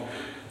what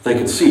they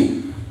could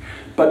see.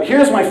 But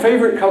here's my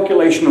favorite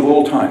calculation of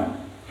all time.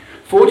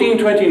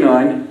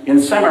 1429 in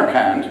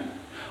Samarkand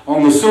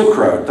on the Silk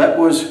Road. That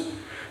was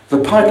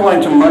the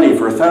pipeline to money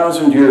for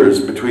 1,000 years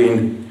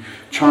between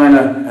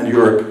China and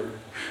Europe.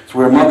 It's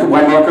why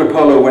Marco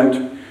Polo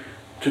went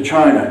to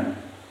China.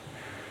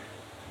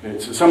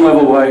 It's at some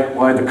level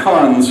why the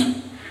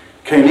Khans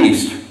came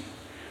east.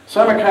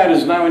 Samarkand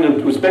is now in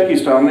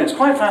Uzbekistan, and it's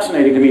quite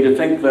fascinating to me to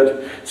think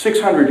that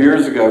 600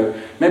 years ago,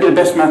 maybe the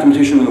best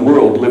mathematician in the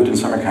world lived in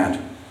Samarkand.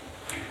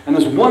 And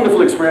this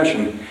wonderful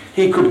expression,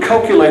 he could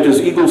calculate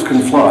as eagles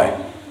can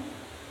fly.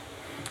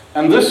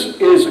 And this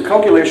is a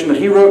calculation that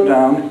he wrote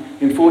down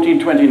in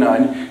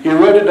 1429. He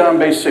wrote it down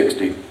base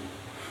 60.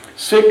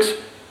 So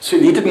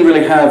he didn't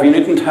have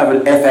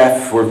an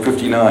FF for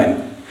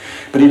 59,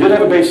 but he did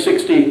have a base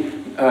 60,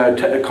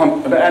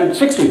 and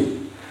 60.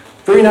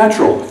 Very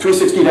natural,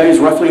 360 days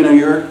roughly in a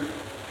year.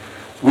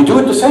 We do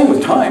it the same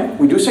with time,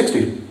 we do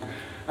 60.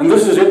 And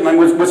this is it, and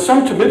with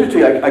some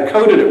timidity I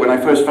coded it when I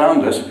first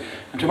found this,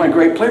 and to my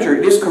great pleasure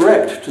it is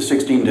correct to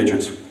 16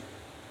 digits.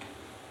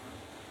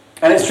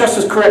 And it's just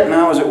as correct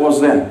now as it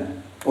was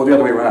then, or the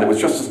other way around, it was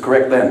just as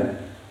correct then.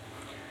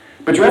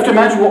 But you have to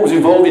imagine what was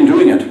involved in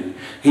doing it.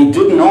 He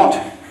did not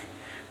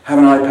have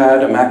an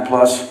iPad, a Mac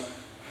Plus,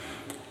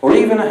 or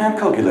even a hand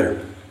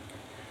calculator.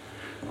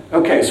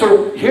 Okay,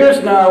 so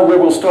here's now where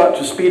we'll start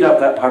to speed up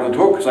that part of the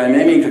talk, because I'm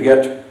aiming to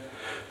get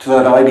to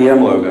that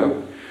IBM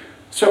logo.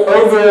 So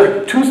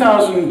over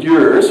 2,000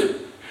 years,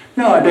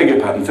 no, I beg your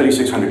pardon,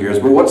 3,600 years,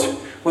 but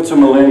what's a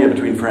millennia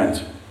between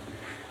friends?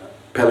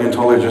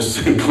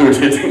 Paleontologists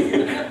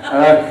included.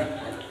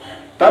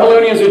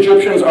 Babylonians,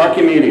 Egyptians,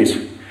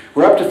 Archimedes.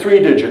 We're up to 3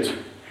 digits.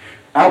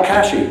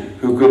 Al-Kashi,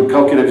 who could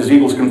calculate as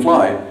eagles can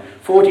fly,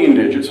 14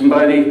 digits, and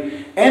by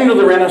the end of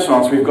the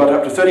Renaissance we've got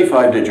up to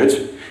 35 digits.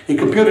 He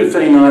computed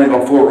 39 and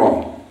got 4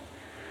 wrong,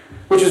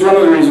 which is one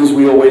of the reasons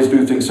we always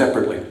do things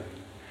separately.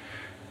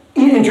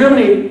 In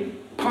Germany,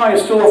 pi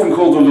is still often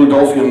called the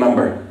Ludolfian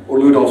number, or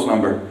Ludolf's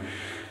number.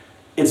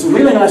 It's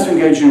really nice to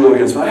engage the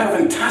audience. I had a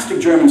fantastic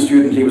German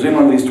student. He was in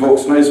one of these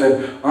talks, and I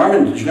said,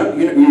 Armin, did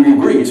you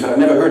agree? He said, I've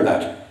never heard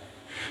that.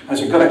 I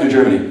said, go back to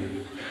Germany.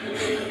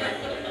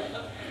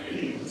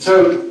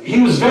 So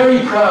he was very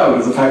proud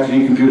of the fact that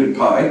he computed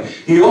pi.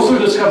 He also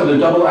discovered a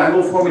double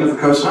angle formula for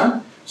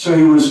cosine. So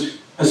he was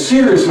a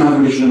serious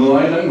mathematician in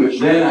Leiden, which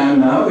then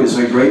and now is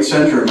a great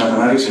center of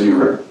mathematics in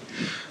Europe.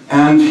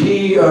 And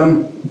he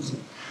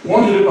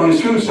wanted it on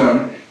his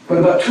tombstone, but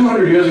about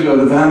 200 years ago,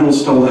 the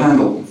Vandals stole the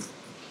handle.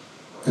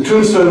 The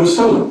tombstone was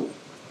stolen.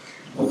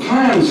 The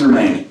plans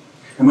remained.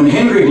 And when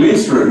Hendrik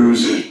Leenstra,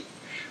 who's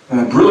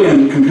a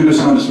brilliant computer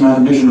scientist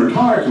mathematician,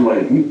 retired to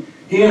Leiden,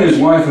 he and his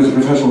wife, who's a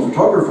professional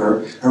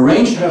photographer,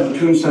 arranged to have the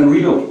tombstone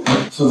rebuilt.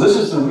 So this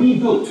is the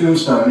rebuilt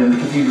tombstone in the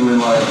cathedral in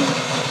Leiden,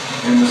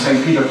 in the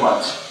St. Peter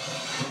Platz.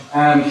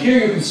 And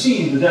here you can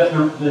see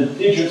the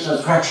digits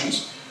as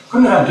fractions.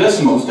 Couldn't have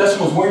decimals.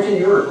 Decimals weren't in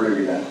Europe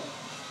really then.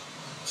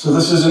 So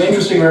this is an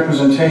interesting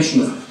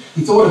representation of,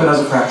 he thought of it as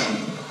a fraction.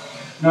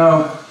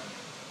 Now,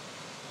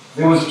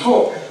 there was a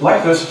talk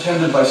like this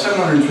attended by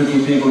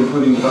 750 people,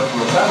 including the Dutch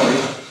royal family.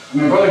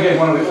 And my brother gave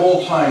one of the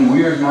all-time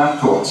weird math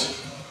talks.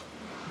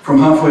 From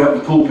halfway up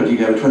the pulpit, he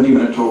gave a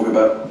 20-minute talk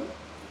about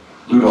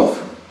Ludolf.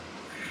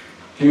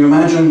 Can you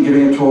imagine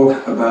giving a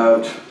talk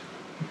about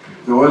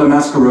the Euler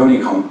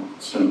Mascaroni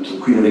constant to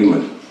the Queen of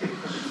England?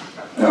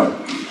 No.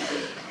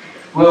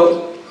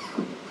 Well,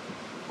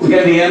 we're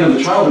getting the end of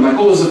the childhood. I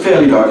call this the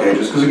fairly dark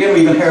ages, because again,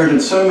 we've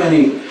inherited so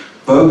many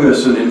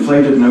bogus and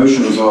inflated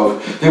notions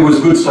of, there was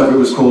good stuff, it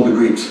was called the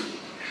Greeks.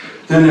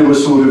 Then there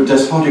was sort of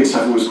despotic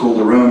stuff, it was called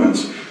the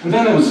Romans. And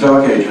then there was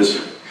Dark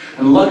Ages.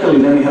 And luckily,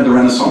 then we had the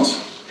Renaissance.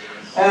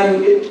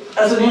 And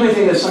as in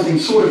anything, there's something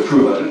sort of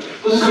true about it.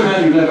 This is a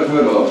man you've never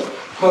heard of,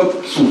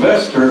 Pope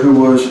Sylvester, who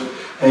was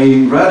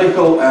a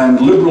radical and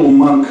liberal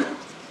monk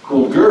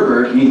called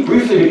Gerbert, and he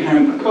briefly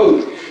became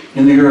Pope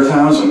in the year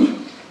 1000,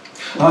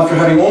 after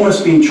having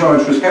almost been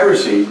charged with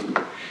heresy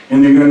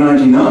in the year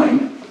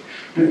 999,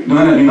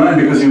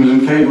 because he was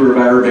in favor of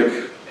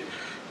Arabic,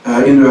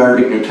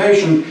 Indo-Arabic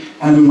notation.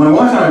 And my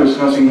wife and I were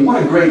discussing,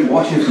 what a great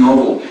what-if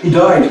novel. He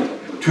died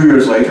 2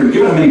 years later, and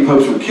given how many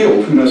popes were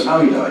killed, who knows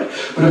how he died.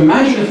 But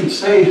imagine if he'd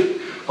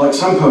stayed, like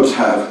some popes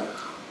have,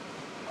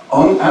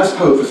 as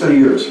Pope for 30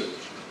 years.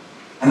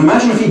 And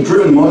imagine if he'd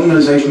driven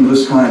modernization of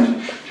this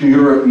kind to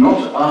Europe,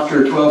 not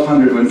after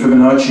 1200 when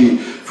Fibonacci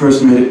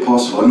first made it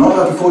possible, and not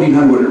after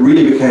 1400 when it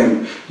really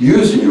became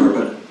used in Europe,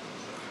 but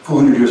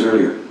 400 years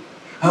earlier.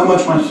 How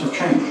much might it have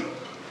changed?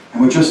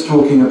 And we're just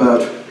talking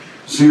about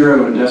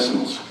 0 and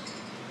decimals.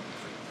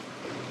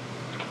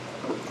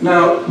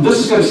 Now, this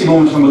is going to seem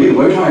almost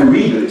unbelievable. Every time I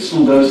read it, it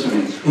still does to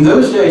me. In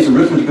those days,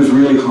 arithmetic was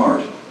really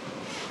hard.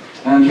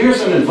 And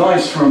here's some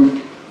advice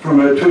to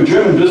a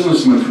German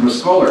businessman, from a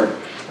scholar,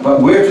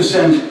 about where to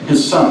send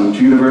his son to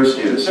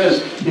university. It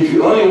says, if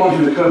you only want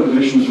him to cope with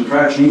addition and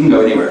subtraction, he can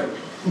go anywhere.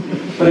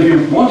 But if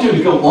you want him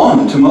to go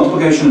on to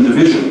multiplication and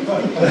division,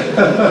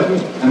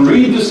 and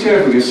read this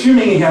carefully,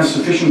 assuming he has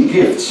sufficient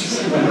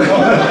gifts,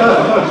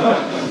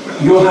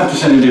 you'll have to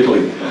send him to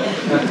Italy.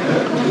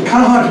 It's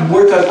kind of hard to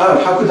work that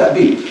out. How could that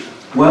be?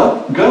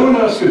 Well, go and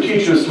ask your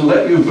teachers to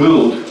let you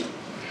build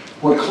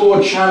what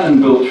Claude Shannon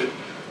built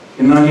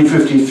in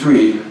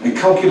 1953, a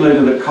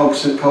calculator that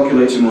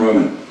calculates in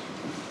Roman.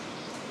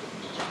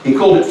 He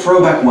called it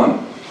Throwback 1.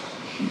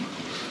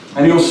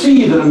 And you'll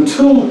see that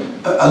until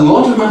a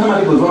lot of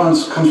mathematical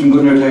advance comes from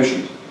good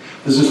notation,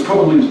 this is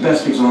probably the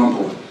best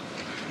example.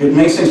 It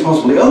makes things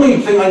possible. The only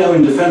thing I know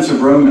in defense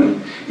of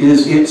Roman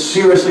is it's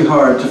seriously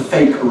hard to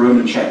fake a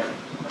Roman check.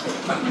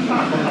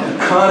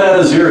 Can't add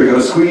a 0, you got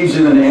to squeeze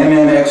in an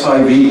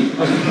MMXIV.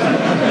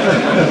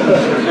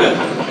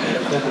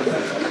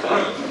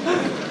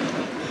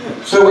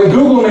 So when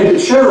Google made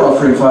its share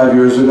offering 5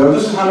 years ago,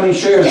 this is how many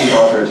shares it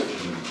offered.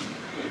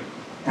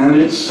 And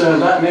it's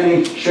that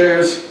many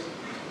shares,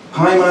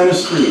 pi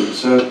minus 3.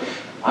 So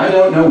I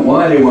don't know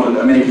why they wanted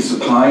that many pieces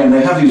of pi, and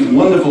they have these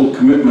wonderful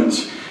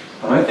commitments,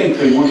 but I think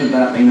they wanted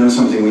that, they know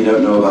something we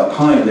don't know about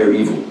pi, and they're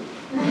evil.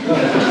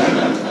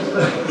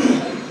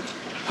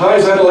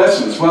 Pi's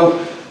adolescence.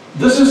 Well,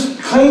 this is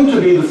claimed to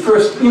be the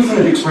first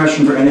infinite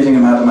expression for anything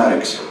in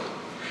mathematics.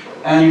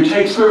 And you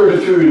take square root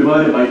of 2, you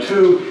divide it by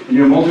 2, and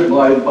you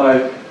multiply it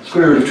by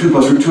square root of 2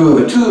 plus root 2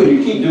 over 2, and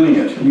you keep doing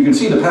it. And you can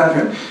see the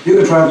pattern. You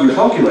can try with your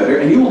calculator,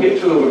 and you will get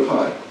 2 over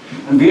pi.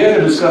 And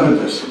Vieta discovered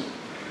this.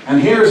 And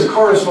here's the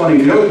corresponding,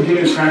 if you know what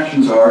continuous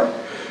fractions are,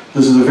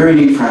 this is a very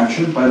neat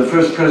fraction by the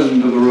first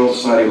president of the Royal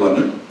Society of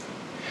London.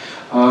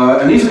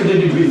 And these are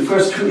continued to be the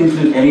first 2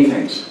 infinite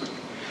anythings.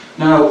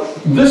 Now,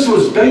 this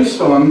was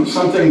based on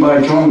something by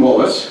John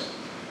Wallis,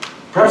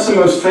 perhaps the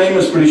most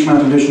famous British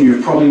mathematician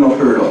you've probably not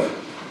heard of.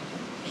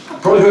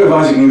 Probably heard of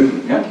Isaac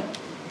Newton, yeah?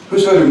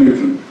 Who's heard of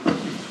Newton?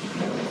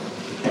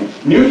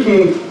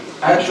 Newton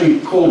actually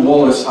called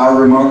Wallis our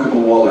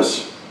remarkable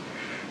Wallis.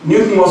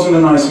 Newton wasn't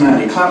a nice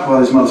man. He clapped while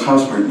his mother's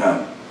house burnt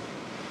down.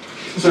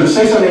 So to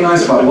say something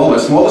nice about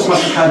Wallace must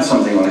have had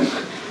something on him.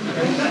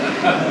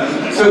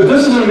 So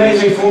this is an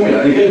amazing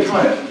formula, and again,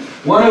 try it.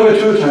 1 over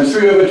 2 times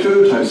 3 over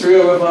 2 times 3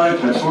 over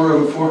 5 times 4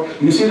 over 4. You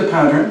can see the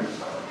pattern.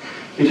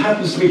 It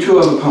happens to be 2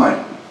 over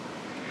pi.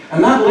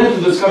 And that led to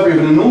the discovery of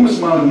an enormous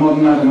amount of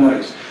modern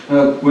mathematics.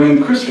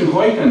 When Christian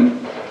Huygens,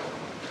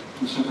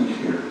 what's happened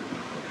here?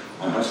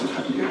 That's what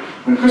happened here.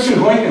 When Christian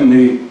Huygens,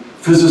 the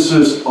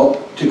physicist,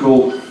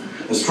 optical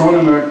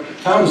astronomer,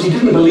 found this, he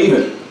didn't believe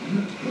it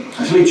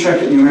until he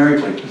checked it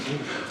numerically.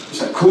 He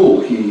said,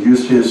 cool, he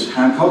used his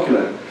hand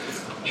calculator.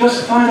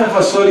 Just find out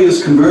how slowly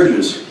this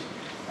converges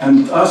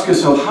and ask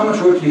yourself, how much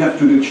work do you have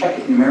to do to check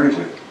it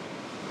numerically?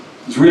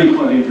 It's really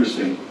quite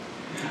interesting.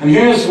 And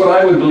here's what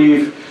I would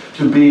believe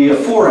to be a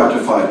 4 out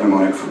of 5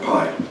 mnemonic for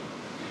pi.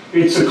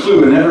 It's a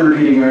clue, a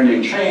never-repeating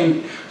learning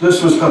chain.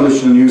 This was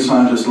published in the New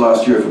Scientist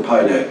last year for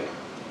Pi Day.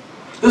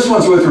 This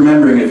one's worth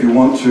remembering if you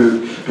want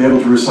to be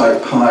able to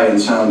recite pi and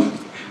sound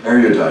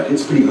erudite.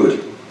 It's pretty good.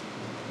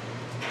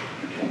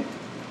 Okay.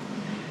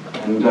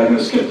 And I'm going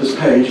to skip this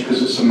page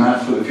because it's some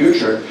math for the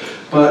future.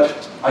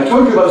 But I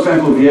told you about this man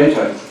called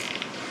Vieta.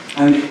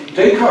 And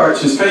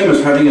Descartes is famous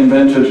for having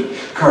invented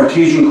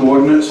Cartesian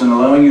coordinates and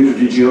allowing you to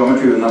do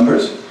geometry with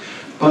numbers.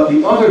 But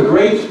the other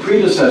great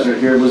predecessor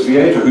here was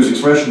Vieta, whose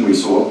expression we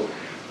saw.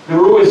 There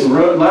were always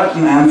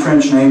Latin and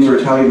French names or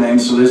Italian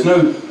names, so there's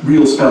no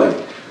real spelling.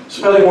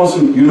 Spelling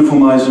wasn't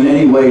uniformized in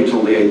any way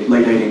till the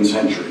late 18th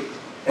century,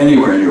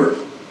 anywhere in Europe.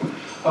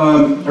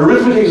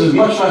 Arithmetic is as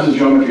much science as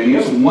geometry, and he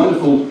has a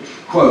wonderful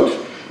quote.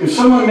 If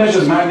someone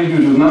measures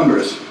magnitudes with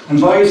numbers, and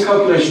by his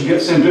calculation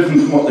gets them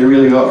different from what they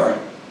really are,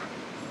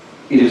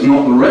 it is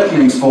not the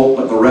reckoning's fault,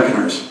 but the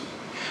reckoner's.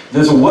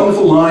 There's a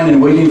wonderful line in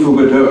Waiting for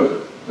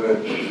Godot,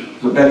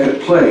 the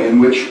Beckett play, in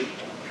which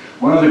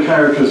one of the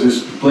characters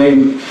is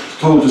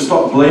told to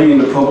stop blaming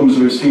the problems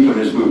of his feet on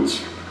his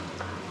boots.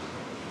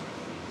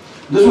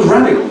 This was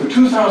radical. For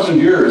 2,000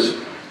 years,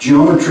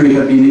 geometry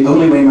had been the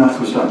only way math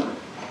was done.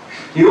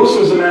 He also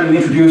was the man who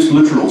introduced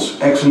literals,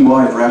 x and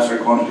y, for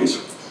abstract quantities.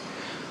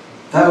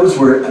 Those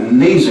were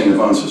amazing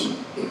advances.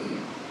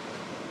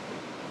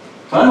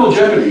 Final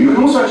Jeopardy. You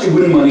can also actually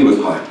win money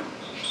with pi.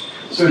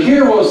 So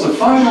here was the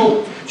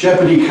final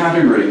Jeopardy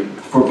category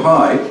for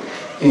pi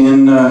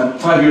in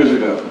 5 years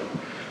ago.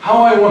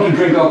 How I want to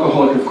drink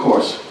alcoholic, of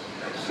course.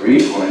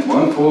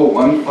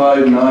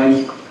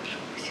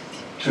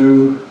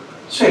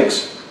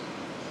 3.1415926.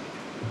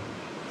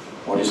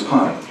 What is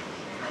pi?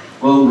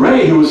 Well,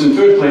 Ray, who was in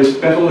third place,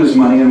 bet all his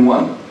money and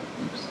won.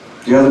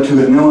 The other two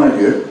had no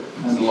idea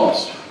and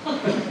lost.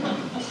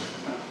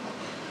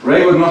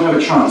 Ray would not have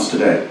a chance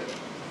today.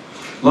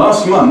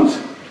 Last month,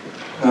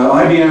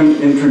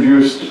 IBM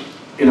introduced,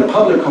 in a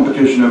public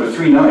competition over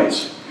 3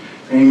 nights,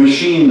 a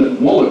machine that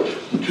walloped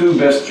the 2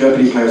 best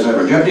Jeopardy players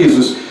ever. Jeopardy is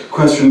this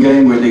question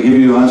game where they give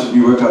you answers and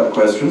you work out the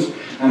questions.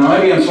 And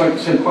IBM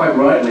said quite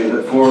rightly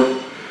that for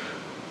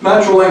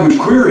natural language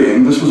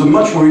querying, this was a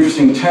much more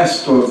interesting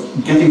test of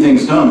getting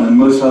things done than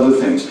most other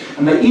things.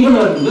 And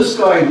this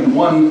guy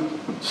won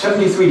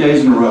 73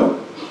 days in a row.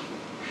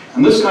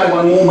 And this guy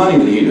won more money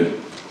than he did.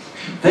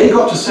 They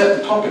got to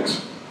set the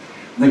topics.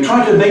 They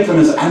tried to make them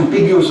as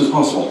ambiguous as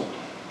possible.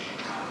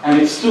 And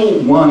it still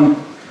won.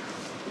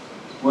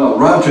 Well,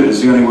 routed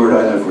is the only word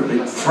I know for it.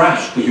 It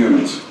thrashed the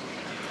humans.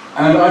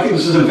 And I think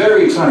this is a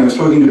very exciting, I was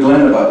talking to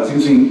Glenn about it, I think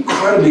it's an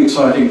incredibly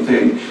exciting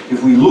thing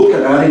if we look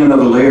at adding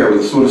another layer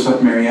with the sort of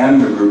stuff Mary Ann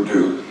and her group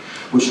do,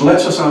 which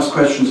lets us ask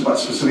questions about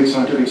specific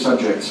scientific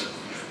subjects.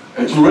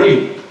 It's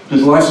already,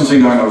 there's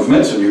licensing going on with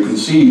medicine, you can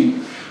see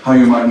how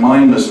you might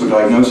mine this for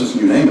diagnosis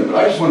and you name it, but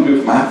I just want to do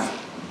it for math.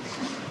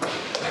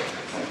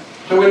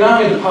 So we're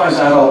now into Pi's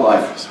adult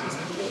life.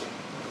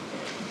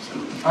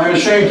 I'm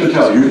ashamed to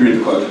tell you, read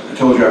the quote. I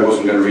told you I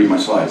wasn't going to read my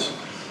slides.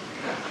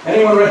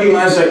 Anyone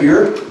recognize that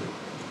year?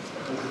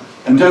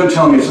 And don't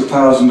tell me it's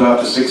 1,000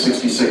 after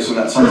 666 and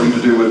that's something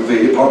to do with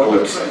the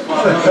apocalypse.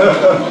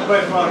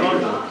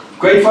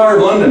 Great Fire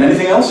of London.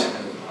 Anything else?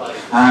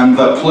 And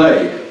the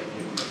plague.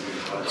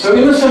 So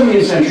in the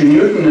 17th century,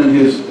 Newton and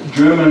his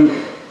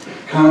German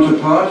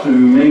counterpart, who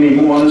may be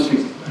more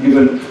honestly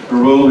given a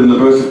role in the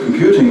birth of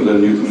computing than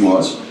Newton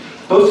was,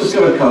 both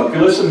discovered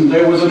calculus, and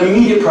there was an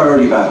immediate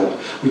priority battle.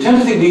 We tend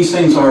to think these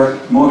things are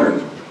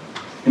modern.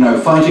 You know,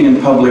 fighting in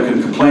public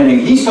and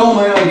complaining, he stole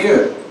my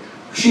idea,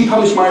 she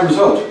published my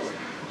result.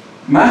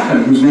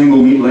 Machen, whose name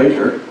we'll meet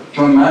later,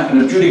 John Machen,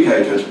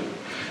 adjudicated,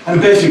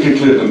 and basically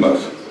cleared them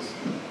both.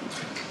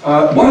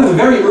 One of the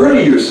very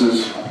early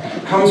uses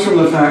comes from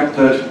the fact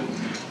that,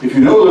 if you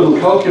know a little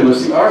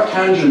calculus, the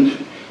arctangent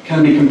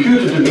can be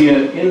computed to be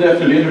an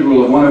indefinite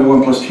integral of 1 over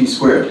 1 plus t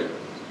squared.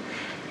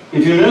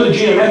 If you know the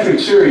geometric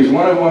series,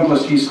 1 over 1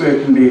 plus t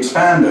squared can be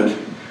expanded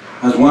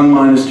as 1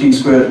 minus t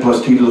squared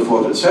plus t to the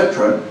 4th,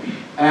 etc.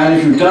 And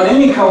if you've done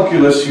any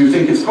calculus, you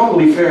think it's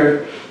probably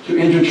fair to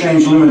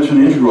interchange limit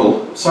and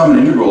integral, sum and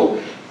integral,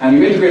 and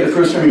you integrate the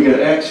first term, you get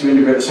x, you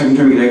integrate the second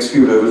term, you get x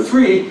cubed over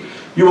 3,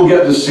 you will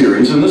get this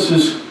series, and this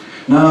is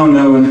now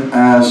known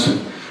as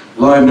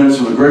Leibniz,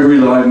 or the Gregory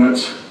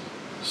Leibniz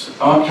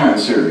arctan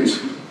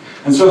series.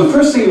 And so the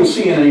first thing you'll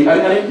see, and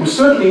it was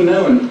certainly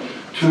known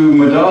to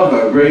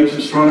Madhava, a great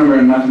astronomer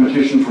and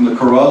mathematician from the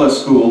Kerala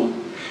school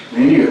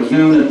in India. It was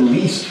known at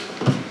least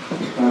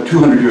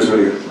 200 years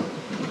earlier.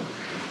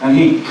 And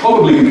he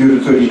probably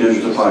computed 30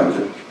 digits of pi with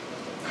it.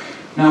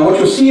 Now what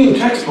you'll see in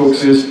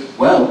textbooks is,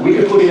 well, we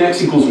could put in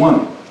x equals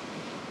 1.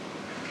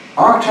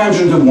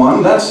 Arctangent of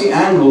 1, that's the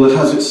angle that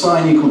has its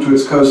sine equal to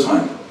its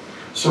cosine.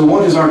 So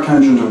what is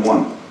arctangent of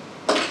 1?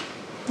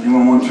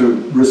 Anyone want to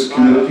risk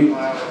humility?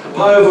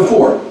 Pi over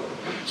 4.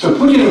 So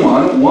put in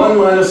 1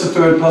 minus a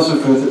third plus a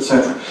fifth,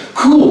 etc.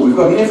 Cool, we've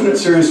got an infinite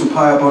series for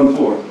pi upon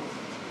 4.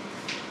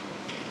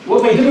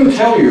 What they didn't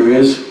tell you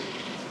is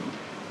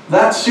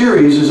that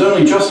series is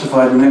only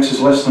justified when x is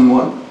less than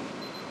 1.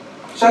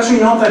 It's actually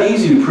not that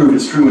easy to prove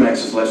it's true when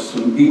x is less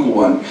than equal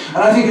 1. And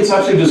I think it's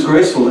absolutely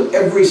disgraceful that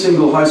every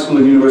single high school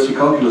and university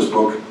calculus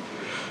book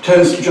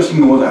tends to just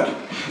ignore that.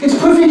 It's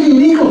perfectly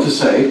legal to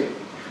say,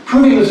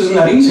 proving this isn't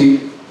that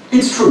easy,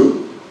 it's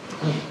true.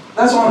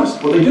 That's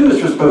honest. What they do is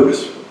just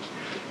bogus.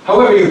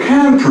 However, you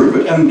can prove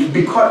it, and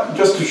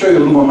just to show you a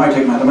little more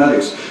high-tech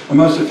mathematics, the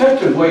most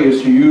effective way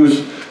is to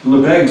use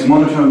Lebesgue's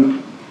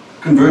monotone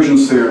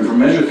convergence theorem from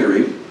measure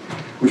theory,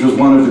 which was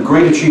one of the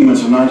great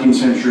achievements of 19th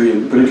century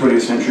and early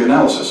 20th century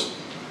analysis.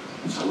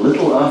 It's a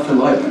little after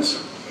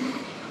Leibniz.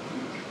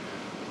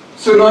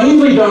 So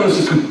naively done, this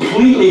is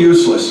completely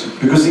useless,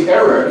 because the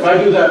error, if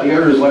I do that, the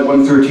error is like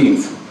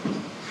 1/13th.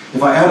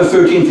 If I add a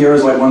 13th, the error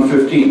is like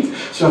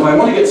 1/15th. So if I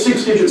want to get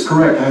 6 digits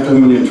correct, I have to have a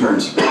million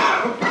terms.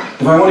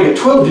 If I want to get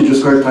 12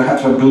 digits correct, I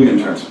have to have a billion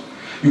terms.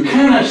 You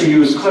can actually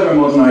use clever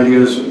modern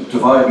ideas,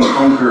 divide and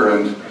conquer,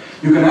 and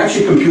you can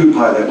actually compute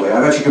pi that way.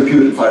 I've actually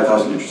computed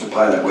 5,000 digits of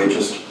pi that way,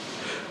 just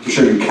to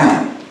show you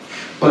can.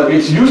 But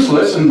it's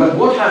useless, but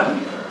what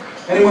happened?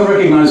 Anyone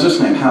recognize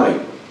this name, Halley?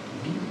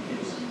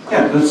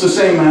 Yeah, that's the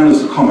same man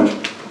as the comet.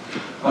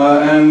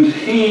 And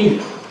he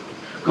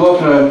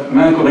got a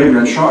man called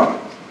Adrian Sharp,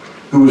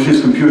 who was his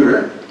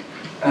computer,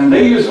 and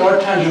they used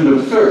arctangent of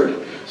a third.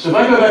 So if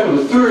I go back with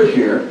a third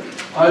here,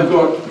 I've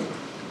got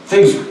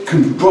things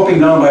dropping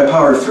down by a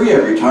power of 3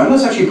 every time.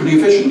 That's actually pretty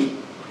efficient.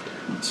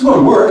 It's a lot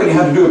of work, and you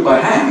have to do it by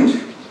hand,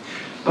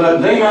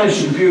 but they managed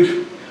to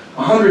compute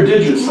 100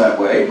 digits that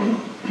way,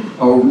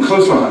 or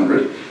close to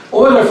 100.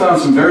 Euler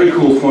found some very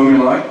cool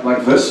formulae,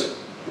 like this.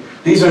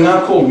 These are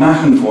now called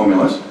Machen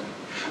formulas,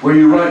 where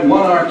you write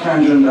one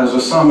arctangent as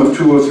a sum of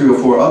 2 or 3 or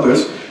 4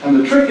 others, and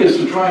the trick is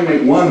to try and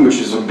make 1,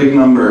 which is a big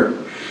number,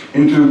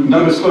 into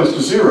numbers close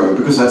to 0,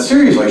 because that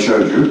series I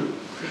showed you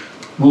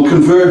will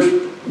converge.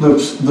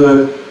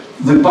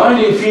 The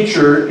binding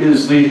feature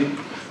is the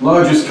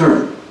largest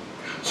term.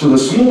 So the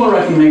smaller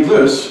I can make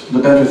this, the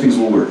better things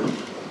will work.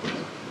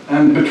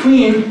 And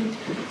between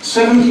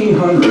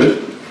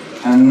 1700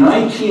 and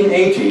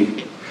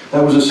 1980,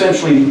 that was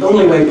essentially the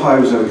only way pi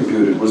was ever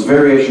computed, was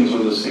variations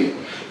of the C.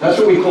 That's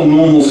what we call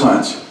normal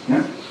science.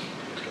 Yeah?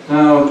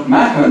 Now,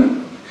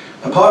 Machen,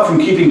 apart from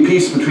keeping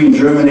peace between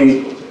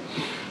Germany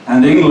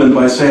and England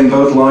by saying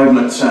both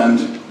Leibniz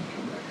and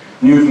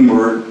Newton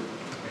were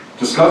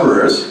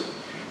discoverers,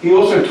 he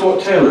also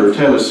taught Taylor of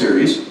Taylor's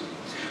series.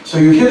 So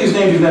you hear these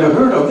names you've never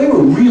heard of. They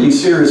were really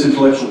serious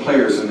intellectual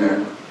players in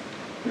their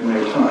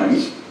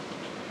times.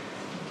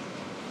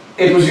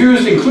 It was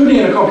used, including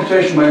in a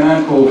computation by a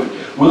man called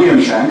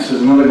William Shanks.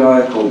 There's another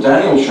guy called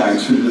Daniel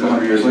Shanks who did it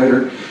 100 years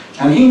later.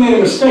 And he made a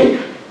mistake.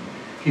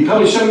 He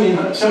published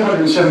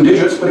 707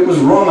 digits, but it was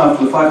wrong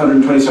after the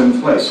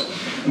 527th place.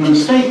 And the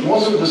mistake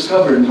wasn't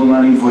discovered until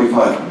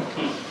 1945.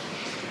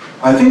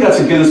 I think that's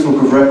a Guinness Book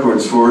of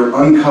Records for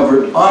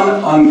ununcovered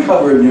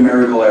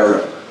numerical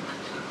error.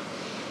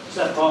 Is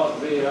that part of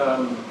the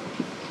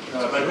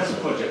Manhattan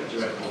Project,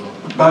 you reckon?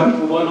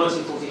 Pardon? Why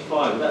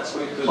 1945? That's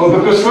because... Oh,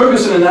 because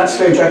Ferguson in that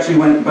stage actually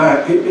went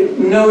back.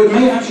 No, it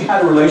may have actually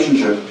had a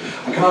relationship.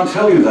 I can't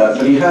tell you that,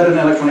 but he had an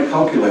electronic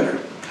calculator.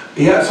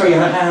 He had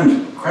a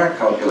hand crack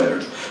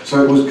calculator.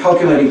 So it was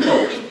calculating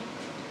cult.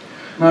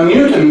 Now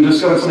Newton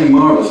discovered something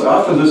marvelous.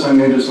 After this I'm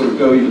going to sort of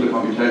go into the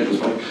computations,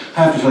 but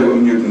I have to tell you what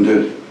Newton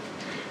did.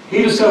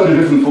 He discovered a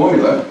different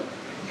formula.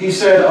 He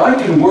said, I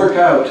can work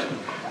out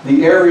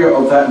the area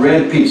of that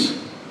red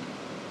piece.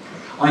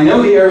 I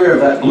know the area of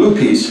that blue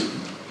piece,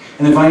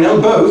 and if I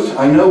know both,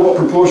 I know what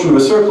proportion of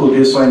a circle it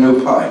is, so I know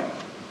pi.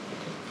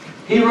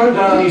 He wrote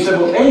down, he said,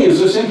 well, A is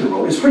this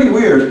integral. It's pretty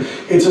weird.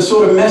 It's a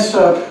sort of messed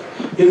up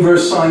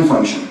inverse sine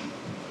function.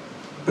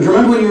 But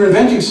remember, when you're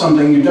inventing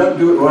something, you don't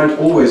do it right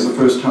always the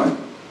first time.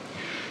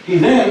 He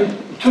then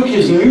took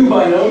his new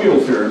binomial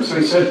theorem, so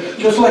he said,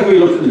 just like we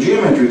looked at the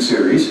geometric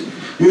series,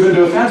 you can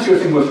do a fancier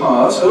thing with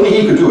halves, only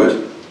he could do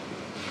it.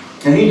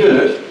 And he did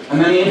it, and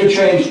then he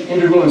interchanged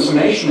integral and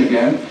summation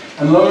again,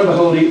 and lo and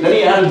behold, then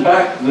he added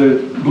back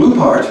the blue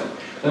part,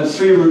 that's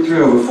 3 root 3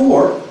 over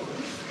 4,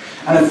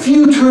 and a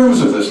few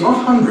terms of this,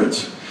 not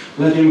hundreds,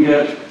 let him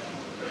get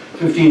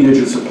 15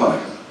 digits of pi.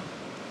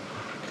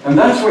 And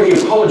that's where he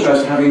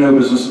apologized for having no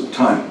business at the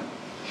time.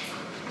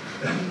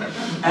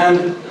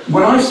 And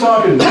when I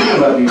started reading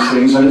about these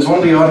things, and it's one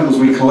of the articles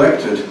we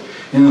collected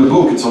in the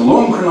book, it's a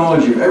long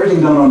chronology of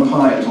everything done on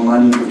pi until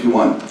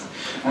 1951.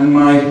 And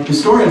my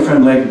historian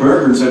friend Leg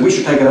Berger said, we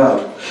should take it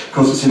out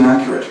because it's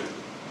inaccurate.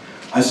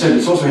 I said,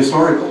 it's also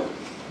historical.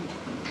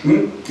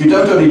 You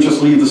don't only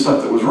just leave the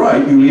stuff that was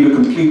right, you leave a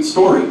complete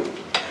story.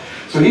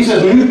 So he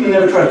says Newton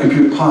never tried to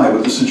compute pi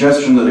with the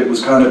suggestion that it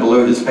was kind of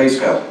below his pay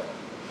scale.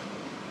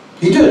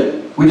 He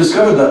did. We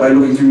discovered that by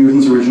looking through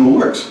Newton's original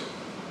works.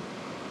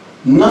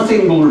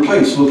 Nothing will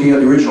replace looking at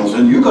the originals,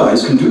 and you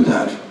guys can do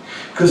that.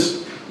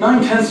 Because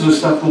 9/10 of the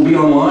stuff will be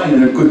online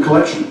in a good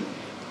collection.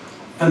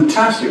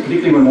 Fantastic,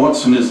 particularly when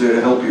Watson is there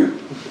to help you.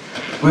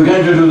 We're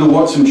going to do the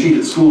Watson cheat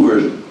at school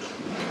version.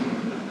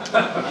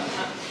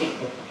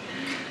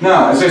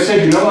 Now, as I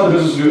said, you know how the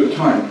business to do at the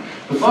time.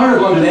 The fire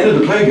of London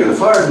ended the plague year. The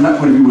fire from that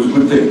point of view was a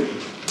good thing.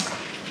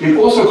 It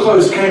also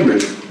closed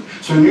Cambridge.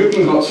 So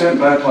Newton got sent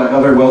back like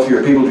other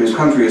wealthier people to his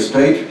country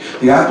estate.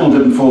 The apple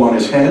didn't fall on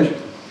his head,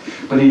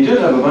 but he did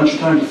have a bunch of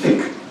time to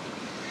think.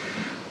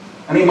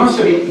 And he must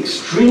have been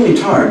extremely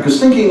tired, because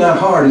thinking that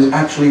hard is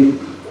actually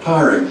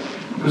tiring.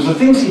 Because the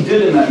things he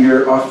did in that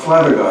year are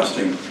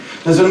flabbergasting.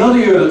 There's another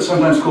year that's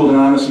sometimes called an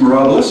annus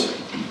mirabilis.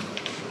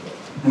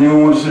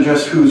 Anyone want to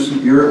suggest whose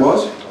year it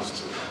was?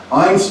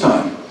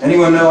 Einstein.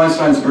 Anyone know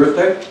Einstein's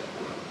birthday?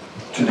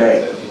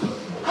 Today.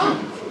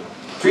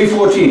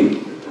 314.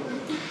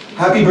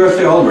 Happy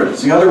birthday, Albert.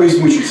 It's the other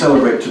reason we should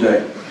celebrate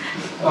today.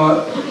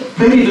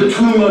 Maybe the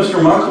two most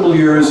remarkable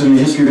years in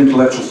the history of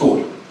intellectual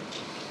thought.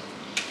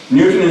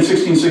 Newton in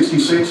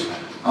 1666,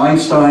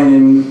 Einstein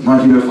in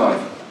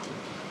 1905.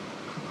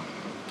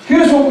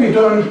 Here's what we've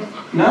done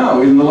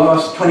now in the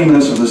last 20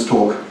 minutes of this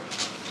talk.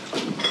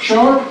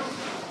 Sharp,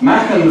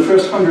 Machen, the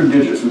first 100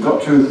 digits. We've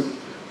got to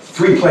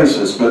 3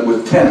 places, but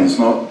with tens,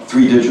 not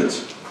 3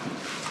 digits.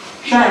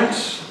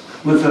 Shanks,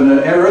 with an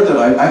error that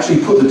I actually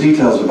put the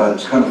details about.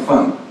 It's kind of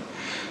fun.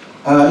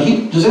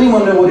 Does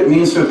anyone know what it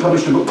means to have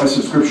published a book by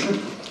subscription?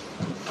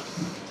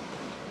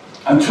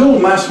 Until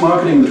mass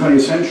marketing in the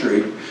 20th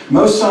century,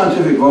 most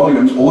scientific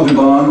volumes,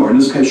 Audubon, or in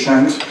this case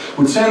Shanks,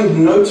 would send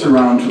notes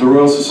around to the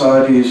Royal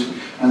Societies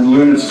and the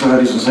learned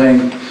societies and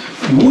saying,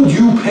 would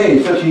you pay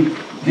 30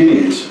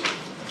 guineas,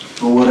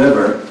 or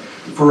whatever,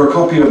 for a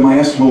copy of my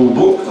estimable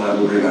book that I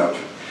will bring out?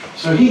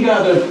 So he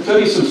gathered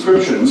 30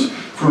 subscriptions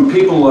from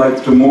people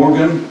like De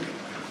Morgan,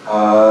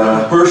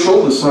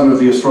 Herschel, the son of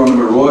the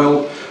Astronomer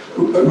Royal,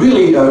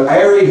 really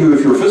Airy, who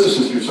if you're a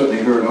physicist you've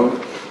certainly heard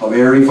of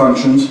Airy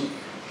functions.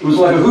 It was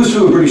like a who's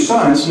who of British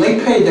science, and they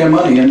paid their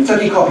money and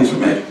 30 copies were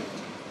made.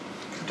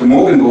 De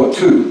Morgan bought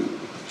 2.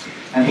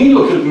 And he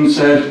looked at them and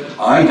said,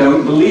 I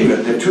don't believe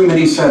it, there are too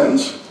many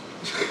 7s.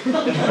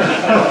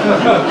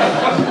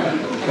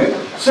 Okay,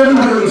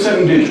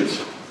 707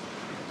 digits.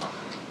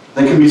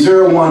 They can be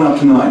 0, 1, up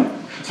to 9.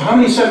 So how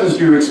many 7s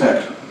do you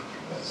expect?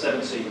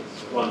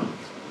 71.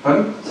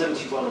 Pardon?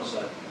 71 or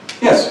so.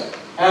 Yes,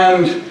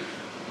 and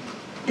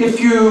if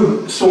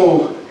you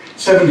saw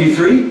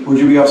 73, would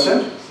you be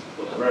upset?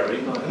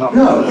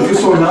 No. If you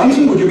saw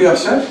 90, would you be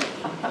upset?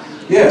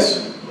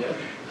 Yes.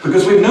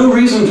 Because we have no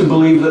reason to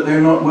believe that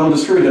they're not well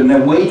distributed, and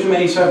there are way too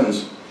many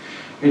 7s.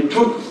 It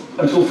took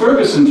until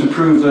Ferguson to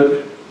prove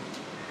that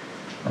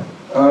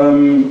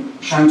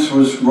Shanks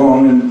was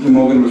wrong and De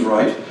Morgan was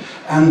right.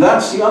 And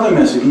that's the other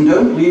message. And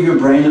don't leave your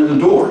brain at the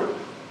door.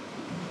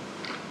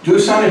 Do a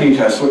sanity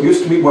test. What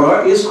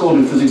is called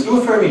in physics,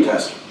 do a Fermi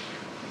test.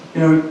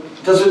 You know,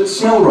 does it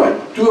smell right?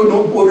 Do an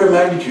order of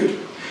magnitude.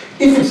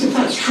 If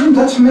that's true,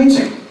 that's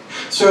amazing.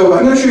 So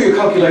I'm going to show you a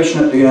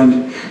calculation at the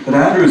end that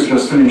Andrew has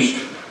just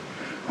finished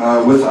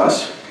with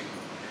us.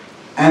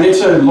 And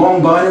it's a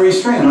long binary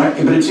string, right?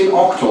 But it's in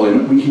octal,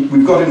 and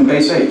we've got it in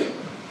base 8.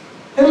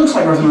 It looks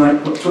like rather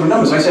than sort of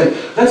numbers. I said,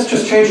 let's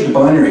just change it to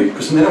binary,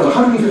 because then it was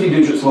 150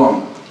 digits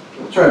long.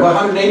 Sorry, about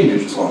 180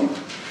 digits long.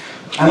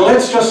 And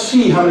let's just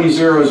see how many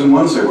 0s and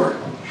 1s there were.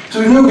 So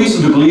there's no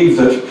reason to believe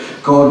that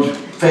God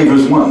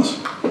favors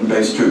 1s in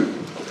base 2.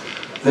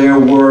 There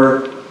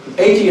were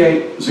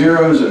 88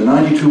 0s and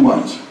 92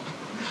 1s.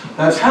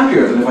 That's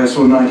happier than if I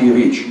saw 90 of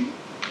each.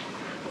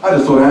 I'd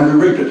have thought Andrew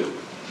rigged it.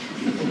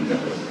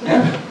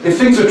 Yeah? If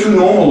things are too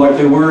normal like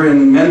they were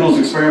in Mendel's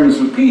experiments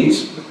with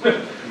peas,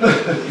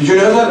 did you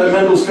know that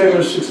Mendel's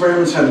famous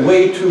experiments had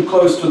way too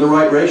close to the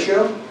right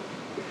ratio?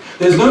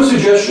 There's no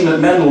suggestion that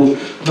Mendel,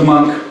 the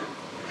monk,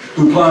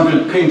 who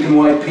planted pink and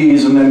white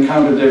peas and then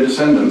counted their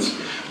descendants,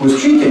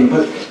 was cheating,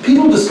 but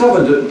people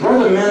discovered that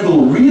Brother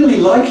Mendel really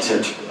liked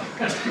it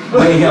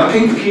when he had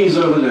pink peas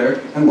over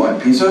there and white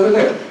peas over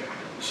there.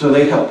 So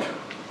they helped.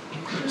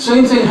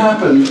 Same thing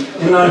happened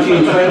in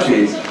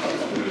 1920.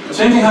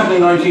 Same thing happened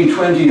in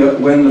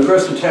 1920 when the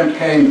first attempt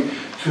came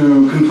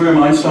to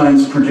confirm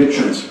Einstein's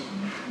predictions,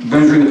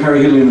 measuring the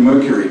perihelion of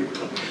Mercury.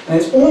 And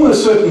it's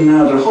almost certain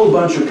now that a whole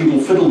bunch of people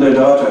fiddled their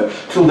data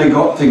till they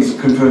got things that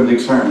confirmed the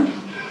experiment.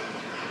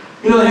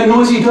 You know, they had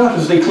noisy data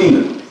as they cleaned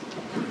it.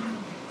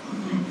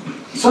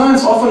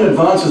 Science often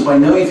advances by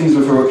knowing things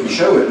before it can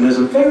show it, and there's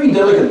a very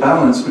delicate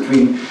balance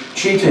between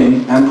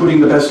cheating and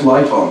putting the best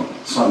light on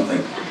something.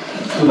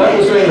 So that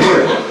was going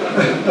here.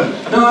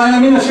 No, I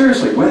mean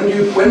seriously,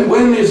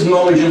 when is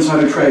knowledge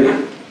insider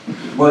trading?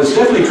 Well, it's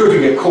definitely true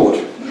if you get caught.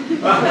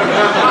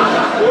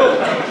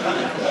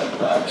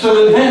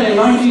 So that then in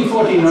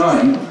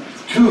 1949,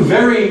 two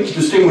very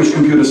distinguished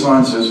computer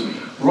scientists,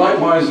 Wright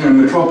Wisner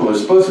and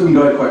Metropolis, both of whom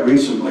died quite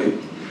recently,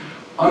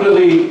 under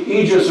the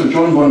aegis of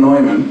John von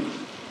Neumann,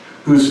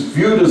 who's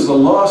viewed as the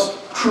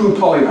last true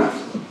polymath.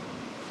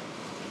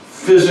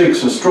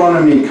 Physics,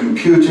 astronomy,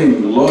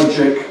 computing,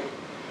 logic,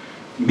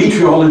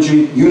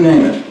 meteorology, you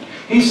name it.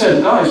 He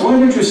said, guys, why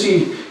don't you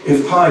see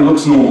if pi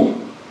looks normal?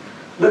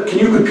 Look, can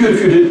you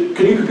compute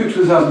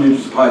 2,000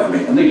 digits of pi for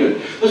me? And they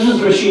did. This is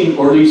the machine,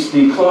 or at least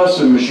the class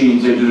of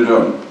machines they did it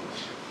on.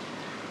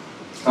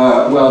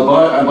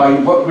 By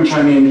which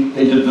I mean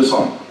they did this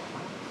on.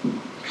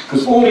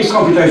 Because all these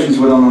computations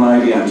were done on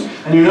IBMs.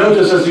 And you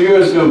notice as the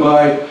years go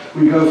by,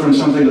 we go from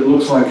something that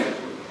looks like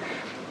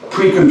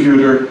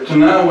pre-computer to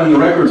now when the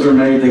records are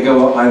made, they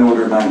go up by an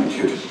order of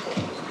magnitude.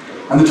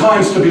 And the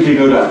times typically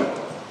go down.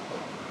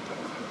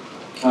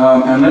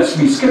 And let's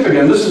skip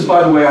again. This is,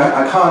 by the way,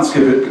 I can't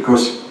skip it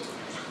because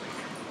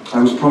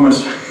I was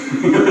promised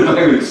that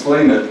I would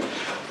explain it.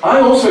 I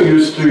also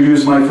used to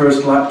use my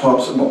first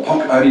laptops,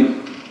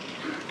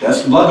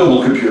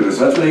 luggable computers.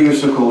 That's what they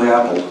used to call the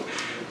Apple.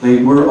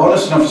 They were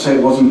honest enough to say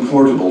it wasn't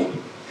portable.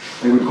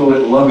 They would call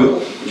it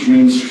luggable, which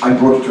means I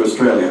brought it to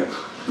Australia.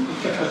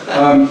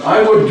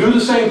 I would do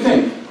the same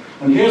thing.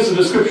 And here's the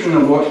description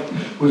of what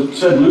was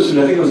said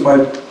lucidly. I think it was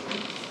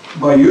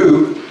by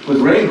you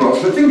with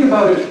raindrops. But think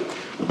about it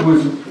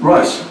with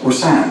rice or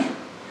sand.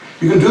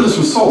 You can do this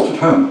with salt at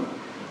home.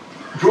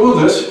 Draw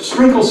this,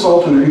 sprinkle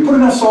salt in it, you put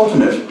enough salt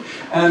in it,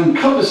 and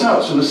cut this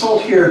out so the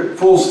salt here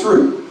falls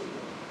through.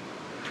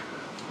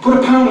 Put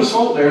a pound of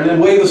salt there and then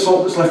weigh the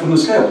salt that's left on the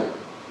scale.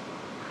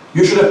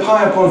 You should have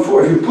pi upon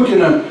 4. If you put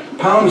in a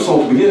pound of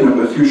salt to begin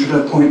with, you should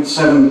have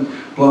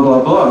 0.7 blah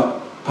blah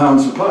blah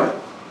pounds of pi,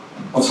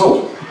 of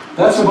salt.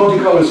 That's a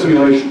multicolor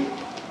simulation.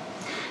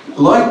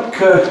 Like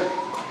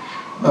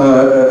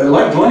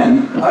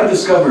Glenn, I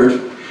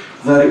discovered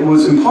that it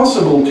was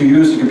impossible to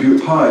use to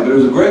compute pi, but it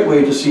was a great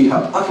way to see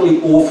how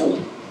utterly awful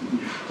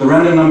the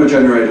random number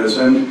generators,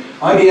 and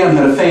IBM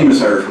had a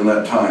famous error from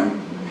that time.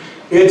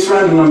 Its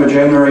random number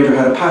generator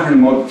had a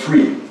pattern mod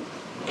 3.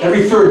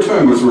 Every third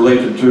term was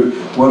related to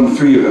 1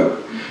 3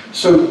 ago.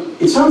 So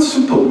it sounds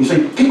simple. You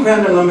say, pick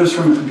random numbers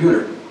from a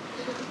computer.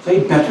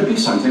 They'd better be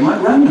something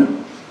like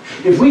random.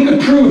 If we could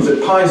prove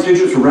that pi's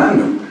digits were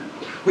random,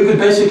 we could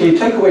basically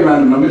take away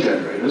random number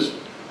generators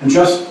and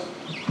just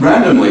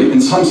randomly,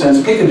 in some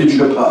sense, pick a digit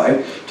of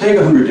pi, take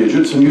 100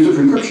 digits, and use it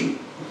for encryption.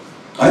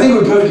 I think it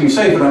would be perfectly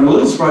safe, but I'm a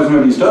little surprised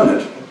nobody's done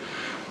it.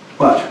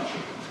 But,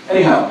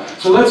 anyhow,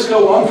 so let's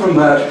go on from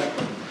that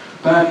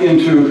back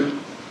into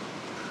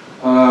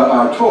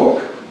our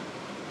talk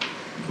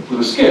with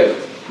a skip.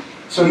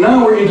 So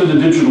now we're into the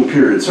digital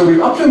period. So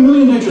we're up to 1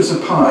 million digits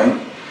of pi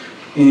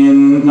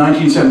in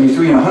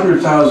 1973 and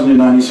 100,000 in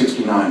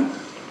 1969.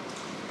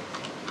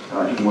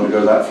 I didn't want to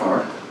go that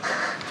far.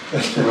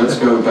 So let's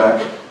go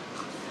back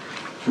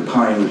to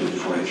pi in the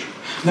digital age.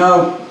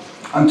 Now,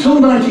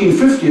 until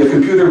 1950, a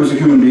computer was a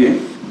human being.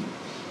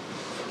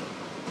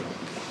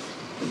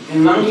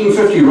 In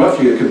 1950,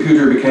 roughly, a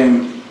computer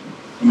became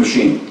a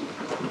machine.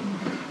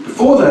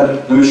 Before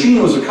that, the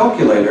machine was a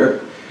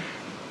calculator,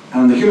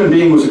 and the human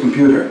being was a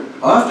computer.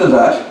 After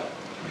that,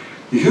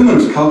 the human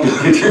was a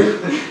calculator,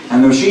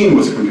 and the machine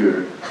was a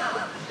computer.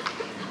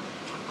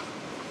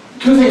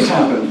 Two things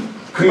happened.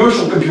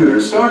 Commercial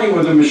computers, starting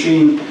with a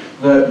machine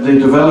that the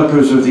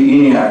developers of the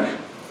ENIAC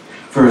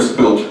first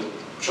built,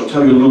 which I'll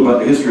tell you a little about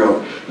the history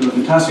of. It's a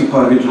fantastic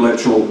part of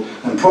intellectual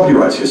and property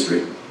rights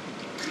history.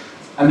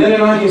 And then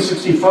in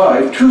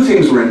 1965, two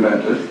things were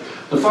invented.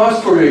 The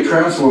fast Fourier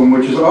transform,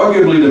 which is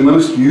arguably the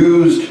most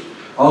used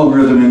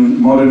algorithm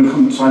in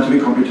modern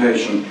scientific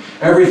computation.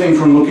 Everything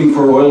from looking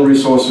for oil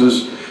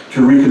resources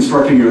to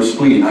reconstructing your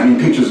spleen. I mean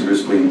pictures of your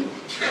spleen.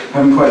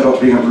 Haven't quite got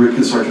to being able to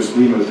reconstruct your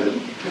spleen with it.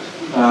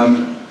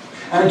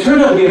 And it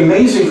turned out to be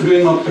amazing for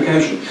doing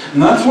multiplication.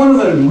 And that's one of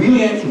the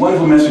really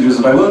wonderful messages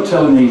that I won't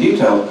tell in any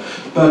detail,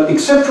 but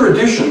except for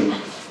addition,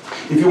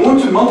 if you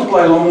want to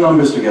multiply long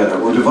numbers together,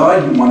 or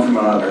divide one from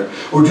another,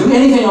 or do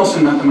anything else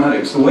in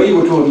mathematics, the way you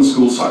were taught in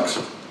school sucks.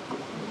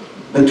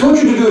 They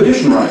taught you to do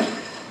addition right.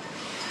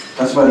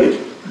 That's about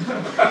it.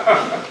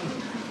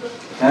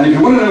 And if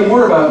you want to know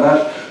more about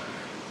that,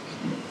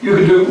 you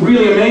can do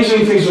really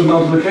amazing things with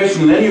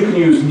multiplication, and then you can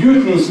use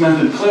Newton's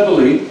method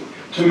cleverly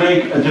to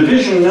make a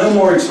division no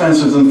more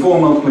expensive than 4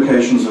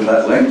 multiplications of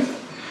that length,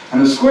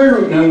 and a square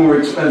root no more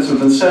expensive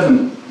than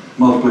 7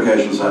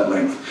 multiplications that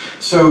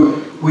length. So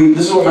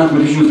this is what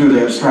mathematicians do,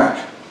 they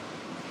abstract.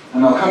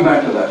 And I'll come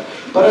back to that.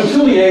 But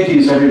until the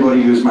 80s,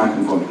 everybody used Mac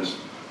formulas.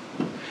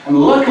 And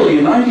luckily,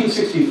 in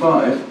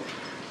 1965,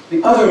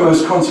 the other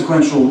most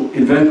consequential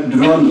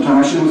development of the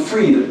time, actually there were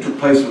 3 that took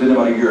place within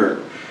about a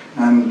year.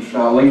 And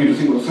I'll leave you to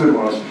think what the third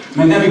one was.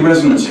 Magnetic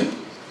resonancy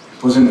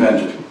was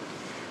invented.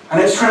 And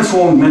it's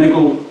transformed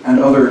medical and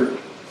other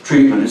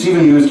treatment. It's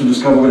even used to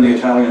discover when the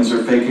Italians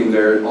are faking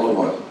their olive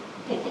oil.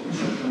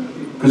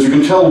 Because you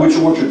can tell which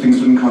orchard things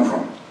didn't come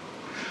from.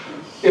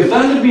 If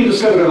that had been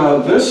discovered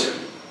without this,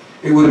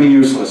 it would have been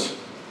useless.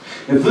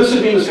 If this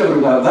had been discovered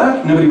without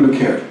that, nobody would have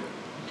cared.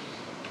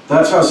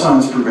 That's how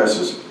science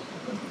progresses.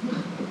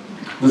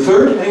 The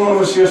third, anyone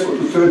want to suggest what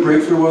the third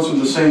breakthrough was of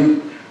the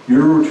same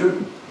year or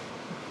two?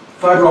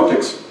 Fiber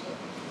optics.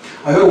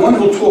 I heard a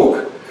wonderful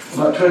talk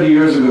about 20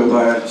 years ago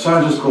by a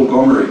scientist called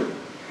Gomery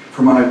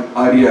from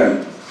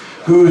IBM,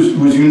 who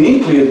was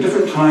uniquely at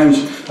different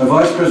times a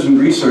vice president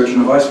of research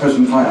and a vice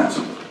president of finance.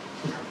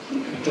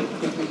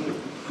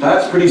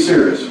 That's pretty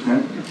serious.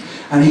 Right?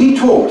 And he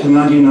talked in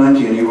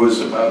 1990, and he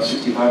was about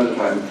 65 at the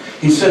time.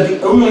 He said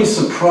the only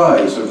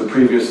surprise of the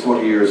previous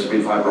 40 years had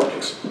been fiber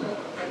optics.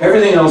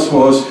 Everything else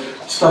was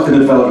stuff in the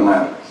development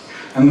lab.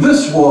 And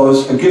this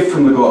was a gift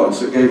from the gods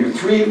that gave you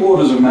 3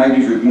 orders of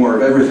magnitude more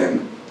of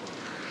everything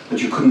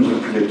that you couldn't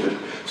have predicted.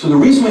 So the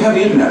reason we have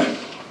the internet,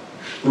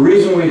 the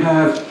reason we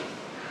have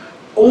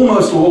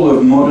almost all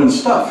of modern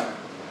stuff,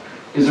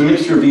 is a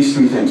mixture of these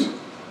 3 things.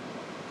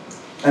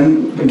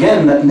 And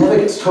again, that never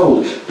gets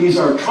told. These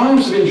are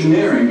triumphs of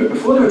engineering, but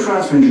before they were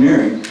triumphs of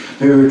engineering,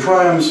 they were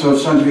triumphs of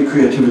scientific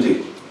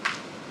creativity.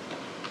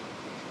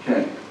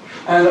 Okay.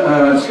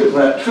 And skip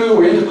that too,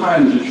 we're into pi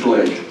in the digital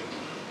age.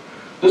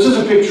 This is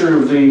a picture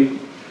of the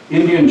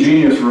Indian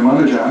genius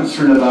Ramanujan,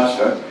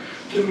 Srinivasa.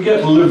 Didn't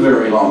get to live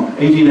very long,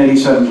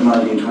 1887 to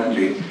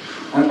 1920.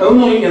 And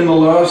only in the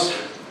last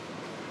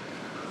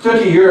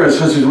 30 years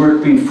has his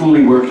work been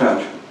fully worked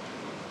out.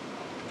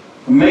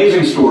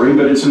 Amazing story,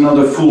 but it's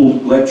another full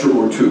lecture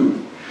or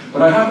two.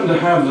 But I happen to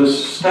have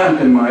this stamp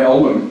in my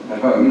album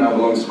at home, now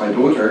belongs to my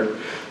daughter.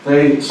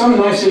 Some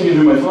nice Indian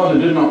who my father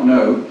did not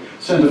know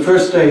sent a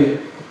first day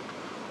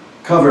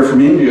cover from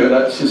India.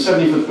 That's his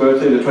 75th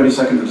birthday, the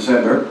 22nd of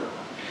December.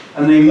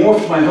 And they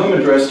morphed my home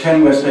address,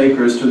 10 West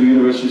Acres, to the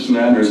University of St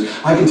Andrews.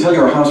 I can tell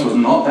you our house was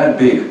not that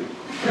big.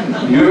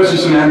 The University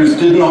of St Andrews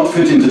did not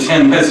fit into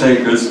 10 West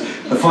Acres.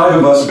 The 5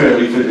 of us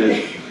barely fit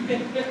in.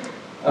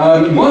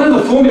 One of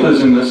the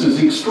formulas in this is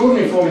the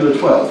extraordinary formula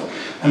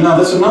 12. And now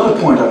that's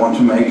another point I want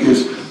to make,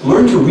 is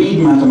learn to read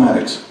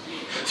mathematics.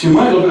 So you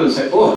might look at it and say, oh,